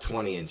 About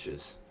 20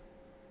 inches.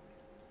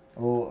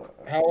 Well,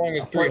 How long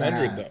is a foot and a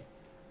 300 half.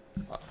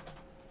 though?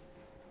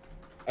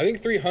 I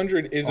think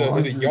 300 is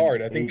a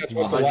yard. I think that's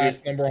what the 100.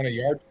 last number on a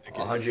yard stick is.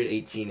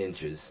 118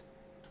 inches.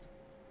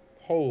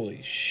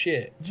 Holy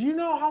shit. Do you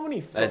know how many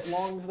That's-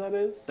 footlongs that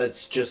is?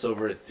 That's just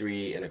over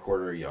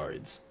 3¼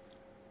 yards.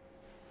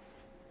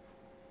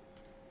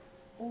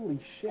 Holy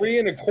shit.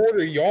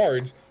 3¼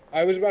 yards?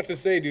 I was about to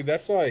say, dude,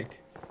 that's like,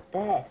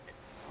 fuck.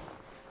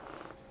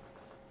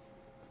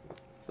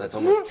 That's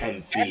almost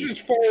 10 That's as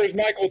feet. far as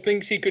Michael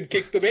thinks he could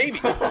kick the baby.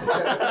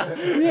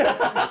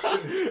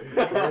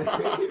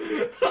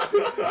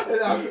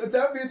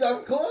 That means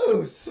I'm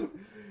close.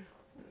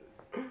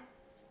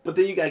 But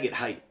then you gotta get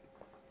height.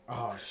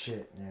 Oh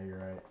shit! Yeah, you're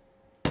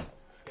right.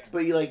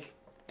 But you like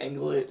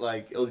angle it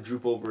like it'll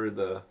droop over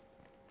the.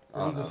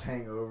 I'll just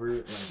hang over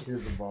it. Like,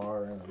 here's the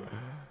bar.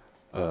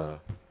 And...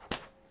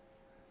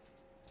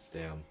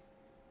 Damn.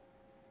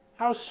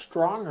 How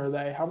strong are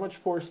they? How much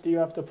force do you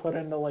have to put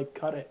in to like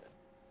cut it?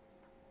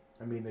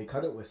 I mean, they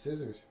cut it with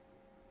scissors.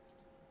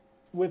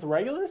 With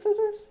regular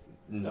scissors?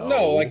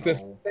 No, like the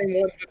No. same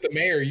ones that the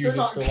mayor They're uses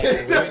not for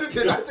like.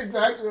 that's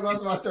exactly what I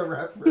was about to The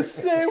reference.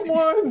 same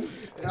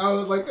ones. I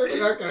was like, they're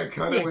not gonna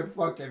cut it with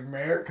fucking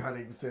mayor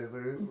cutting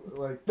scissors.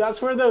 Like,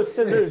 That's where those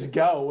scissors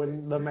go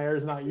when the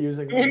mayor's not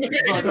using them.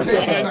 it's like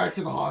take us back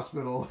to the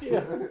hospital.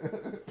 Yeah.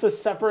 To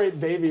separate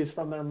babies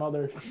from their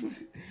mothers.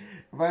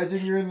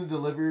 Imagine you're in the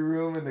delivery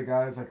room and the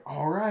guy's like,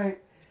 all right,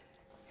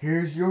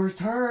 here's your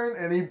turn.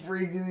 And he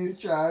brings you these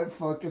giant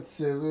fucking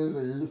scissors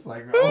and you're just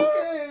like,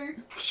 okay.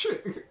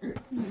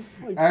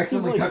 Like,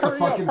 Accidentally he's cut the "Hurry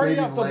fucking hurry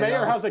baby's The leg mayor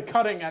off." has a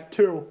cutting at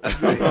 2. I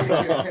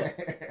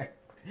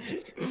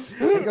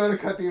go to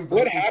cut the umbilical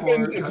What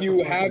happens cord, if cut you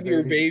the have fucking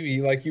your babies.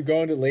 baby, like you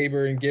go into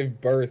labor and give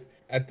birth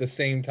at the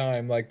same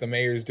time, like the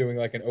mayor's doing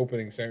like an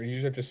opening ceremony? You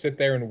just have to sit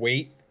there and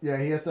wait. Yeah,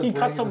 he has to. He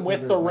bring cuts them with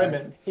scissors the back.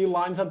 ribbon. He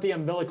lines up the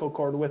umbilical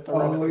cord with the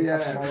ribbon. Oh and yeah,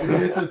 cuts them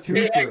all it's a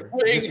twofer.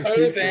 bring It's a her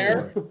twofer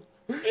there. one.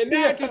 And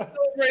now to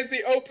celebrate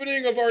the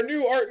opening of our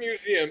new art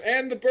museum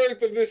and the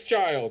birth of this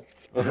child.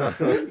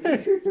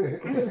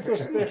 It's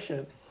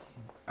efficient.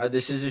 Are the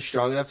scissors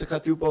strong enough to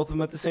cut through both of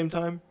them at the same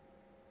time?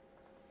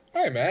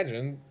 I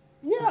imagine.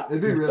 Yeah.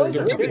 It'd be really Those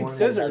are big disappointing.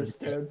 scissors,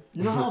 dude.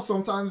 You know how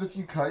sometimes if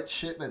you cut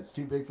shit that's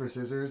too big for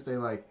scissors, they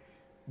like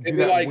do It'd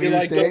be that like, weird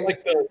like, thing.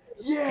 like the,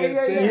 Yeah,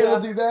 the- it'll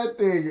do that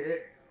thing.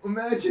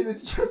 Imagine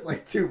it's just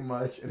like too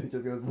much and it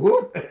just goes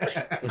whoop.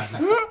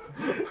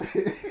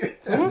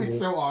 That'd be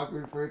so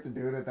awkward for it to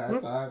do it at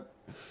that time.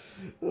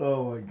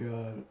 Oh my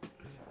god.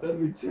 That'd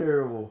be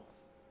terrible.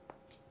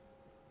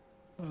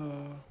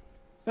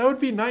 That would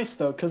be nice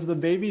though, because the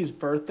baby's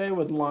birthday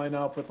would line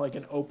up with like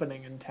an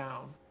opening in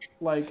town.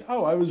 Like,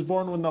 oh, I was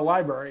born when the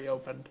library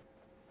opened.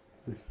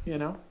 You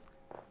know?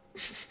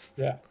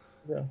 yeah.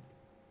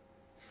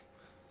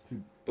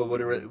 But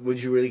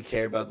would you really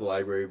care about the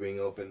library being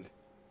opened?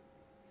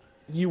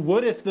 You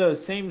would if the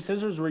same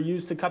scissors were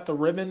used to cut the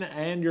ribbon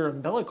and your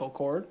umbilical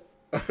cord.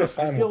 feel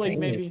like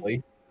maybe-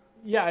 Simultaneously.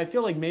 Yeah, I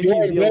feel like maybe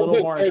Your you'd be a little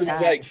umbilical more cord was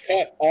like attached.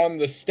 cut on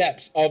the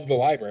steps of the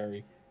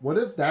library. What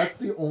if that's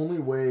the only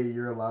way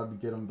you're allowed to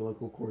get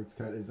umbilical cords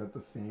cut is at the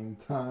same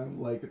time?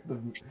 Like the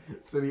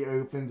city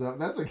opens up.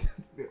 That's like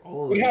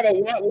all of We have a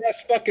lot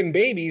less fucking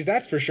babies,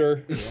 that's for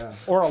sure. yeah.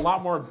 Or a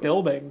lot more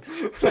buildings.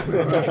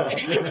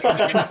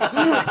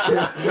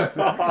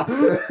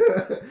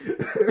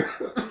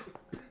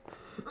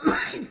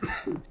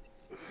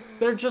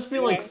 There'd just be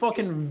like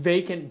fucking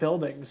vacant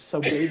buildings so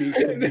babies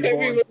could be That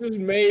born. was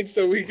made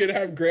so we could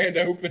have grand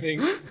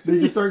openings. They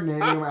just start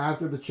naming them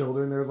after the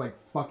children. There's like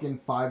fucking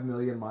 5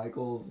 million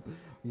Michaels,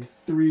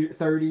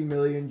 30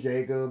 million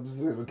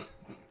Jacobs.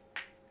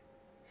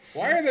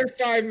 Why are there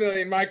 5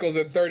 million Michaels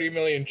and 30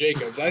 million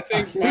Jacobs? I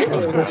think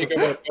Michael and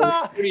Jacob are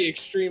both pretty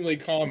extremely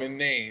common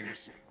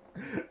names.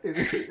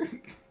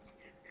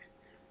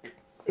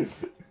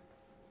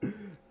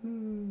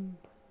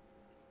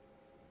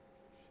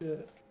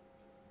 Shit.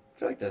 I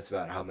feel like that's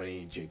about how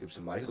many Jacobs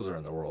and Michaels are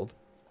in the world,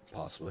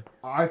 possibly.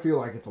 I feel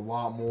like it's a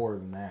lot more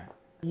than that.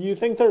 You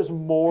think there's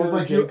more Because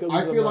like Jacobs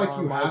I than feel there like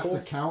are you have to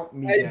Michaels? count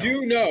Miguel. I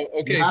do know.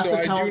 Okay, You have so to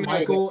I count do know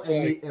Michael that,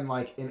 like, and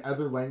like in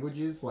other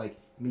languages, like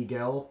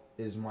Miguel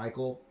is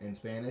Michael in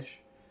Spanish.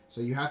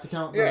 So you have to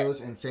count Yeah.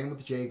 those, and same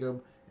with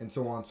Jacob, and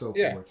so on and so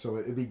Yeah. forth. So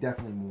it'd be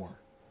definitely more.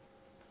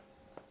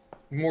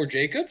 more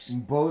Jacobs.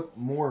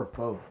 More of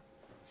both.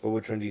 But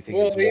which one do you think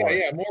Well, is more?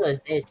 yeah, more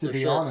of both. To for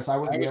be sure. honest, I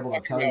wouldn't be was able to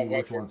talking tell about you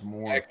which whether one's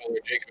more. Michael or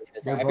Jacobs.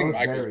 They're I think both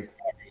Michael's very.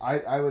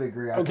 popular. I would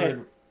agree. I've Okay.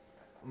 heard.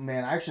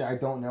 Man, actually, I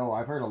don't know.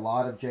 I've heard a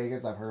lot of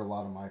Jacobs. I've heard a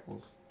lot of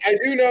Michaels. I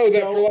do know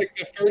that No. for like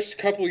the first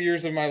couple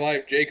years of my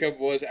life, Jacob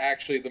was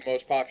actually the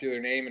most popular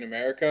name in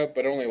America,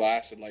 but it only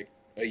lasted like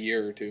a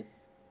year or two.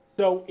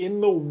 So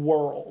in the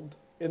world,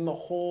 in the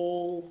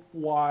whole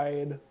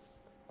wide,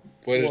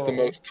 What is the Whoa.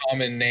 most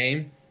common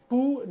name?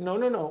 who?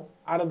 No.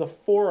 Out of the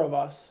 4 of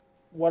us,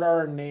 what are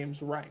our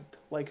names ranked?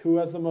 Like who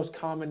has the most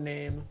common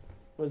name?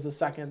 Was the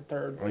second,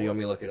 third? Oh, you want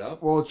me to look it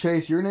up? Well,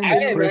 Chase, your name I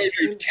is don't Chris.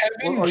 know, dude.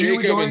 Kevin, Well,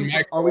 Jacob, and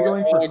Michael are we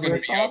going all for gonna be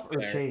Christoph up or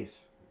there.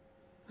 Chase?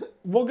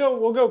 We'll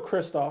go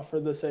Christoph for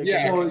the sake.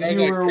 Yeah, of Well, it. I was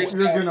you're Christoph-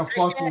 gonna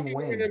Christoph fucking is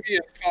win. gonna be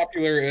as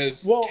popular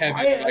as Well, Kevin,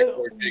 Michael,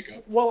 or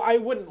Jacob. well, I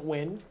wouldn't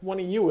win. One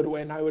of you would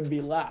win. I would be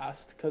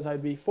last because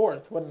I'd be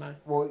 4th, wouldn't I?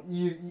 Well,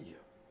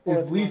 Or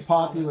if the least most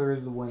common. popular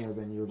is the winner,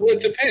 then you're the Well, it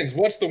winner. depends.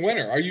 What's the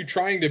winner? Are you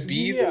trying to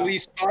be Yeah. the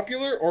least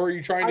popular, or are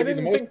you trying I to be the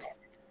didn't most think- popular?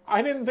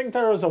 I didn't think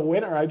there was a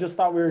winner. I just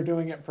thought we were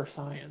doing it for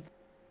science.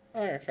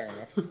 All right, fair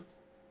enough.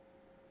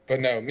 But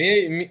no,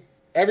 me,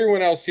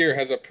 everyone else here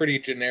has a pretty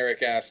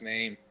generic ass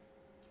name.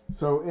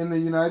 So in the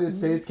United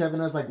States, Kevin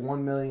has like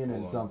 1 million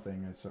and Hold on.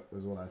 something is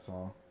what I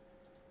saw.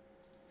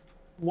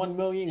 1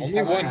 million. Only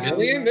Kevins. 1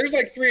 million? There's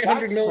like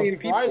 300 That's million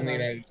people in the surprising.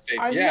 United States.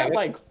 I yeah, met that's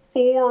like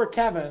 4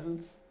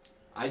 Kevins.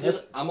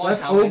 That's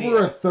over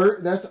a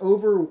third. That's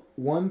over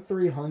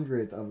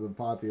 1/300th of the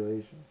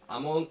population. I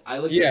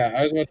looked yeah.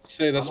 I was about to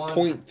say that's I'm on-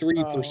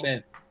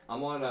 0.3%.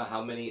 I'm on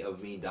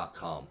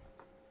howmanyofme.com.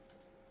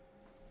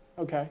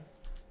 Okay.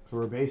 So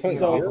we're basing it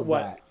So off of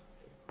what? that.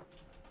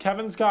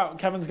 Kevin's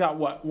got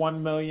what?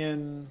 1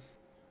 million,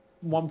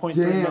 1.3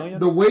 Damn, million?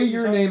 the way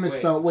your said? name is Wait,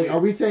 spelled. Wait, dude. are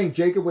we saying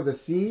Jacob with a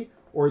C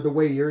or the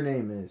way your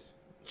name is?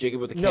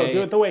 Jacob with a K. No,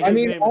 do it the way his I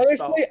mean, name is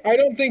spelled. honestly, I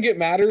don't think it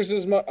matters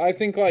as much. I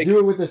think like Do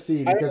it with a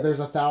C I because don't- there's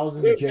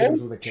 1,000 they're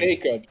Jacobs both with a K.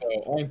 Jacob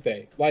though, aren't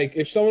they? Like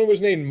if someone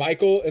was named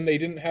Michael and they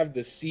didn't have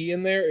the C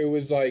in there, it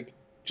was like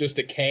just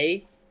a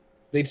K,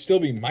 they'd still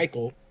be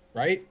Michael,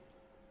 right?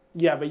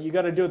 Yeah, but you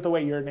got to do it the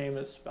way your name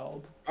is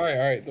spelled. All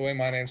right, the way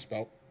my name's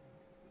spelled.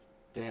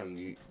 Damn,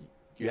 you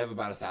have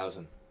about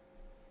 1,000.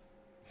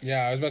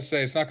 Yeah, I was about to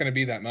say it's not going to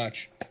be that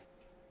much.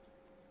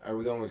 Are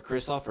we going with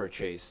Christoph or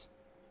Chase?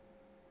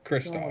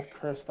 Going Christoph. with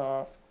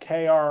Christoph.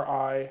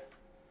 Kristoff.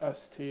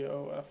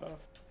 2 F's.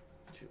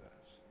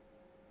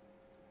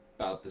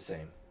 About the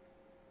same.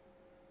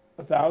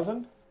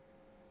 1,000?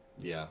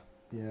 Yeah.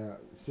 Yeah,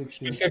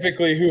 16.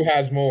 Specifically, who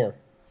has more?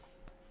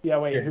 Yeah,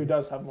 wait, Here. who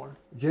does have more?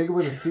 Jacob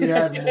with a C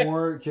had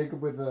more.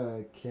 Jacob with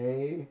a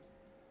K.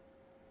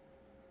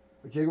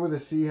 Jacob with a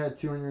C had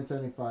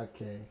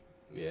 275K.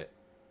 Yeah.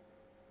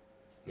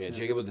 Yeah,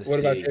 Jacob with the What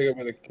C. about Jacob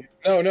with a K?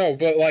 No,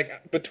 but like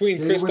between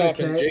Jacob with a Christoph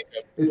and K?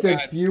 Jacob. It who said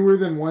had- fewer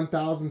than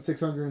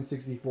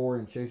 1,664,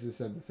 and Chase has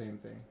said the same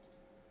thing.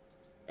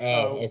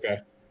 Oh, okay.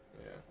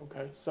 Yeah.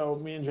 Okay, so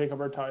me and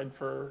Jacob are tied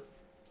for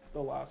the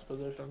last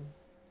position.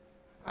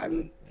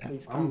 I'm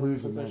Least I'm common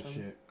losing that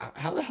position. shit.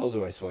 How the hell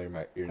do I spell your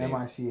name?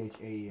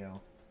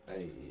 Michael.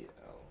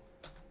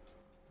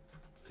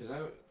 Because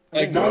I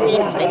Like No. my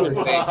little brother's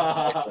name.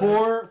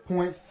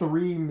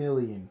 4.3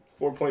 million.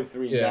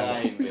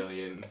 4.39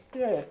 million.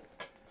 Yeah.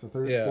 So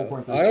Yeah,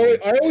 4.3.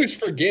 I always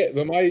forget,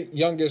 but my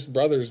youngest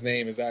brother's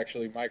name is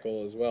actually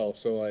Michael as well.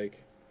 So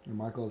like, And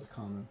Michael is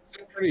common. it's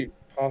a pretty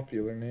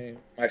popular name.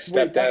 My that's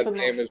stepdad's in the-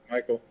 name is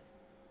Michael.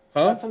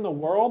 Huh? That's in the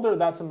world or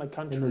that's in the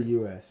country? In the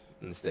U.S.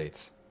 In the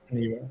States.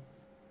 Anyway.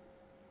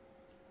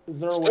 Is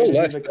there a way Still to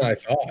less do the than I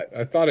country? thought.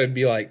 I thought it'd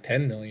be like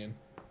 10 million.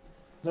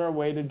 Is there a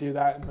way to do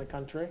that in the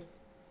country?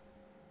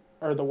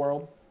 Or the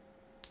world?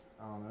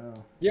 I don't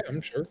know. Yeah, I'm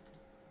sure.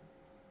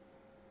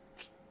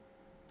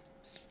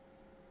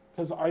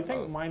 Because I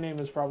think Oh. my name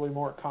is probably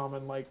more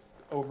common, like,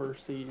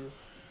 overseas.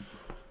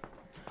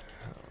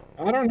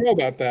 I don't know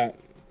about that.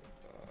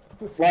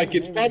 It's the Like, same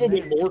it's name as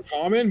probably me. more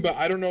common, but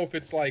I don't know if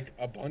it's like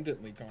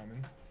abundantly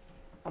common.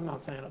 I'm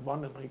not saying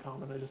abundantly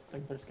common, I just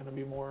think there's going to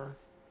be more.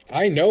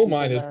 I know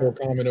mine is there. more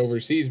common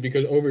overseas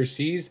because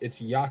overseas it's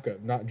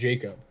Jakob, not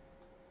Jacob.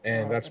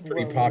 And Oh, that's and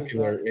pretty what is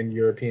popular that? in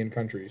European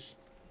countries.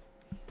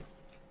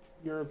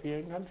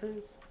 European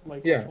countries?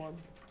 Like, Yeah. which one?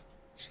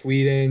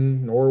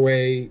 Sweden,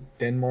 Norway,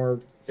 Denmark,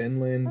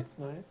 Finland. That's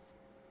nice.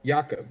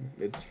 Jakob.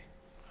 It's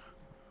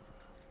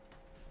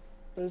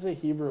There's a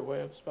Hebrew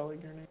way of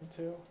spelling your name,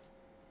 too.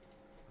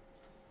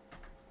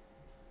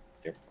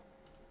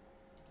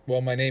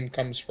 well, my name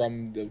comes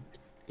from the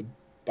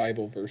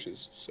Bible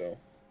verses, so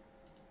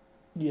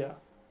Yeah.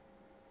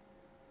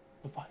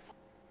 The Bible.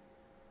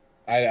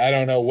 I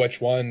don't know which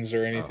ones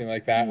or anything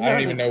like that. I No,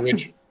 don't even no. know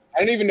which I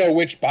don't even know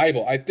which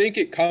Bible. I think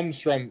it comes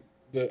from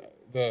the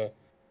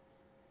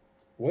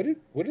what did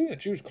the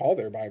Jews call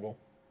their Bible?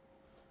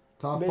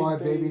 Top They- 5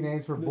 baby they-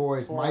 names for they-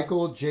 boys: well-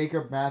 Michael,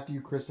 Jacob, Matthew,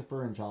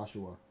 Christopher, and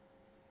Joshua.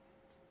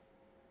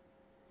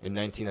 In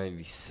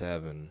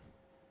 1997.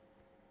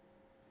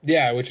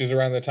 Yeah, which is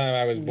around the time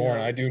I was born.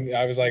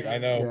 Yeah. I was like, I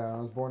know. Yeah, I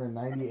was born in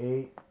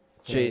 '98,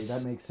 so Chase,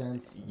 that makes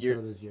sense. And you're-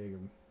 so does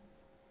Jacob.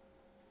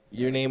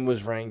 Your name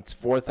was ranked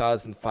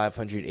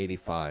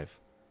 4,585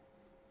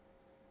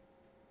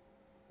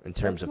 in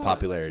terms That's of not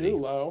popularity. Too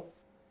low.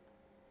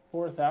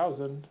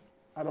 4,000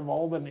 out of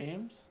all the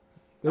names.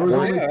 There was Yeah,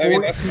 only I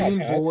mean, that's not 14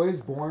 bad.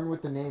 boys born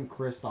with the name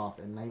Christoph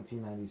in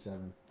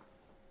 1997.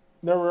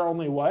 There were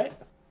only what?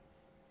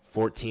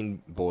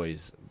 14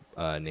 boys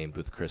named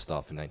with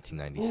Christoph in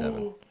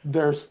 1997.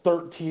 There's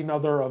 13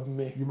 other of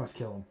me. You must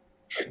kill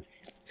him.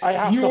 I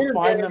have You to were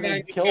find born them in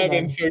and kill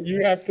 97, them. so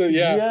you have to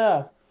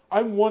Yeah,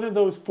 I'm one of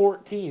those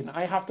 14.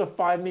 I have to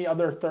find the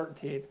other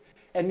 13.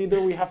 And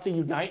either we have to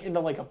unite into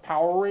like a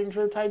Power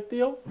Ranger type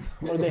deal,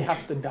 or they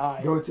have to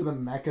die. Go to the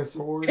Mecha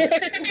Sword.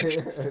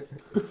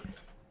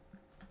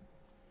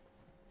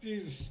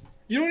 Jesus.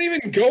 You don't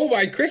even go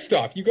by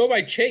Christoph. You go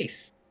by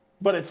Chase.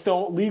 But it's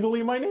still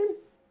legally my name?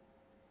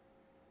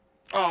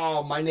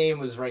 Oh, my name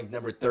was ranked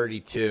number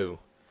 32.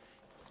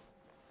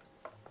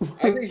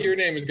 I think your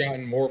name has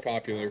gotten more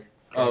popular.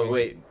 Oh,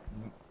 wait.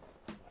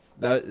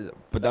 But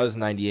that was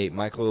 98.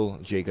 Michael,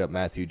 Jacob,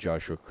 Matthew,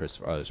 Joshua,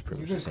 Christopher. Oh, it's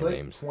pretty You much can the same click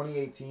names.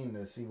 2018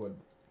 to see what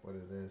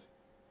it is.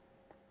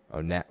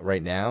 Oh,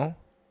 right now?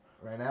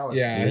 Right now it's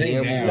Yeah, I think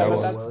Liam, now- Yeah, but Noah.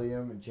 that's-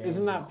 William, James.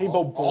 Isn't that and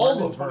people born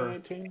in Oliver?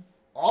 2018?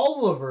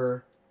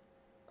 Oliver?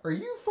 Are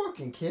you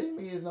fucking kidding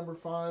me? Is number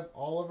 5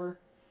 Oliver?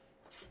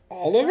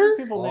 Oliver?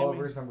 People name me.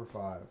 Oliver's number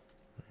 5.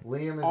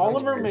 Liam is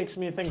Oliver number makes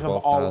me think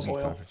of olive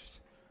oil. 12,500.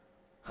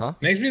 Huh?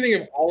 Makes me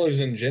think of olives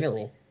in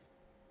general.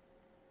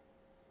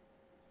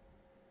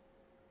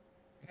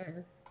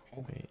 Whatever.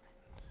 Wait.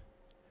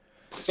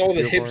 It's all If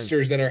the you're born-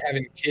 hipsters that are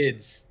having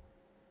kids.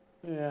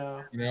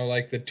 Yeah. You know,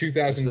 like the This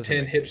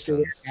 2010 doesn't make any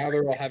hipsters. sense. Now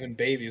they're all having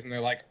babies, and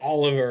they're like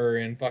Oliver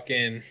and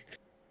fucking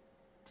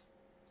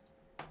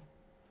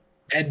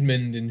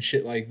Edmund and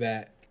shit like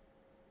that.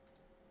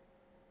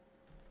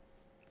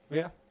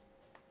 Yeah.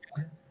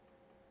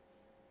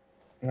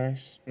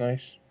 Nice,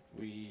 nice.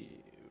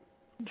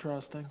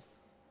 Interesting.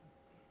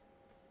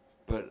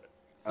 But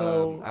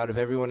So out of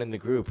everyone in the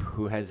group,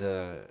 who has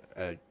a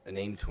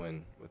name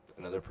twin with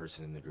another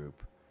person in the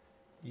group?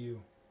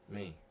 You.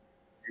 Me.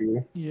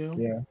 You. you,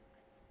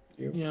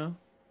 Yeah. yeah.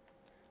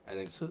 I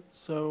think So,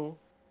 so.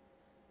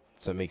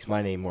 It makes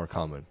my name more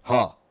common.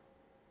 Ha.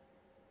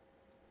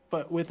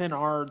 but within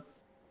our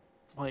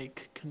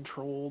like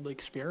controlled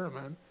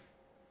experiment,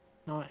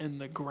 not in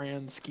the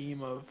grand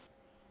scheme of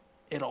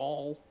it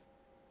all.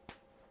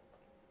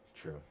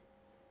 True.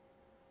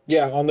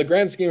 Yeah, on the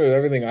grand scheme of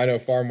everything, I know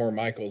far more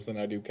Michaels than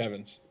I do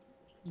Kevin's.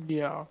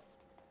 Yeah.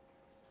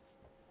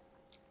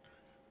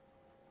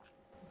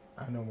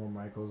 I know more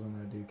Michaels than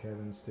I do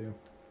Kevin's too.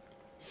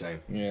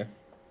 Same. Yeah.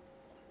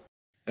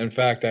 In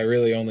fact, I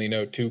really only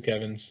know 2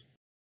 Kevins.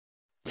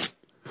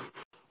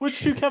 Which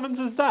two Kevins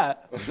is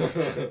that?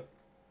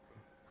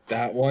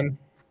 That one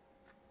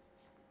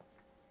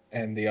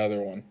and the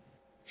other one.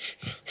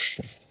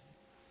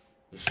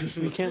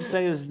 We can't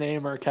say his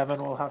name or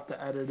Kevin will have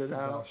to edit it Thou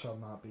out. shalt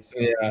not be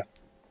spoken. Yeah.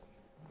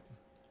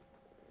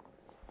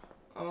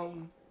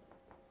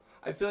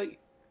 I feel like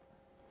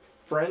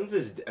friends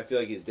is. I feel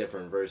like is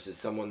different versus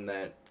someone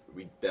that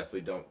we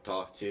definitely don't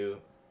talk to.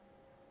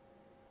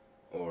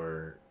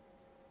 Or.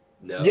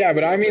 No. Yeah,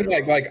 but I mean, no.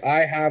 like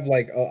I have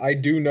I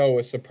do know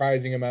a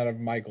surprising amount of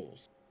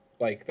Michaels,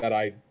 like that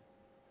I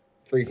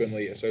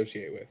frequently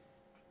associate with.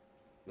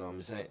 No, I'm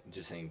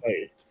just saying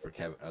Like,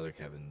 for other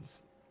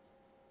Kevins.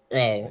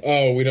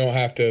 oh, we don't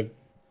have to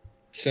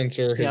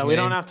censor his Yeah, name. we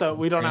don't have to.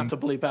 We don't have And to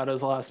bleep out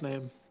his last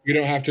name. we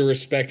don't have to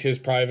respect his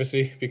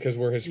privacy because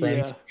we're his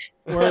friends.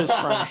 Yeah, we're his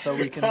friends, so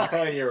we can.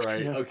 You're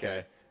right. Yeah.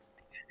 Okay.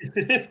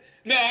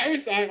 No, I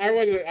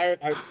wasn't. I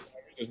was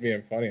just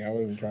being funny. I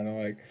wasn't trying to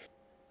like.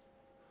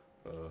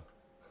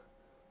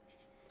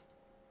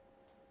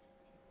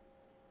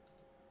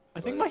 I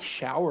think my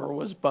shower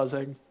was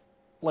buzzing,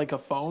 like a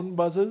phone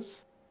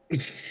buzzes.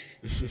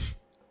 Just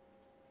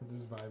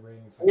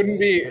vibrating. Wouldn't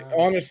be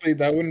honestly.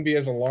 That wouldn't be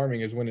as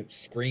alarming as when it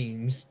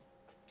screams.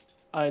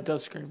 It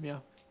does scream, yeah.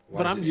 Why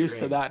But does I'm it used to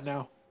scream? that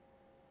now,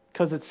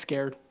 cause it's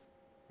scared.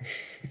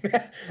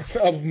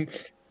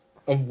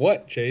 of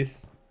what,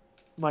 Chase?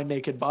 My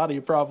naked body,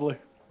 probably.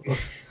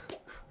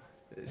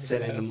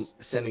 Sending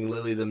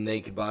Lily them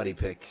naked body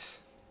pics.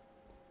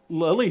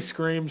 Lily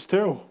screams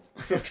too.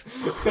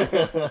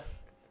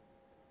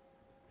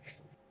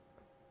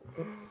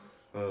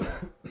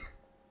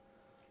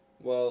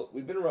 Well,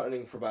 we've been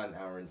running for about an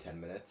hour and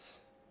 10 minutes.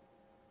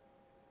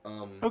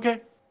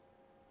 Okay.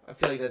 I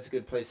feel like that's a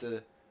good place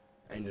to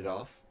end it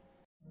off.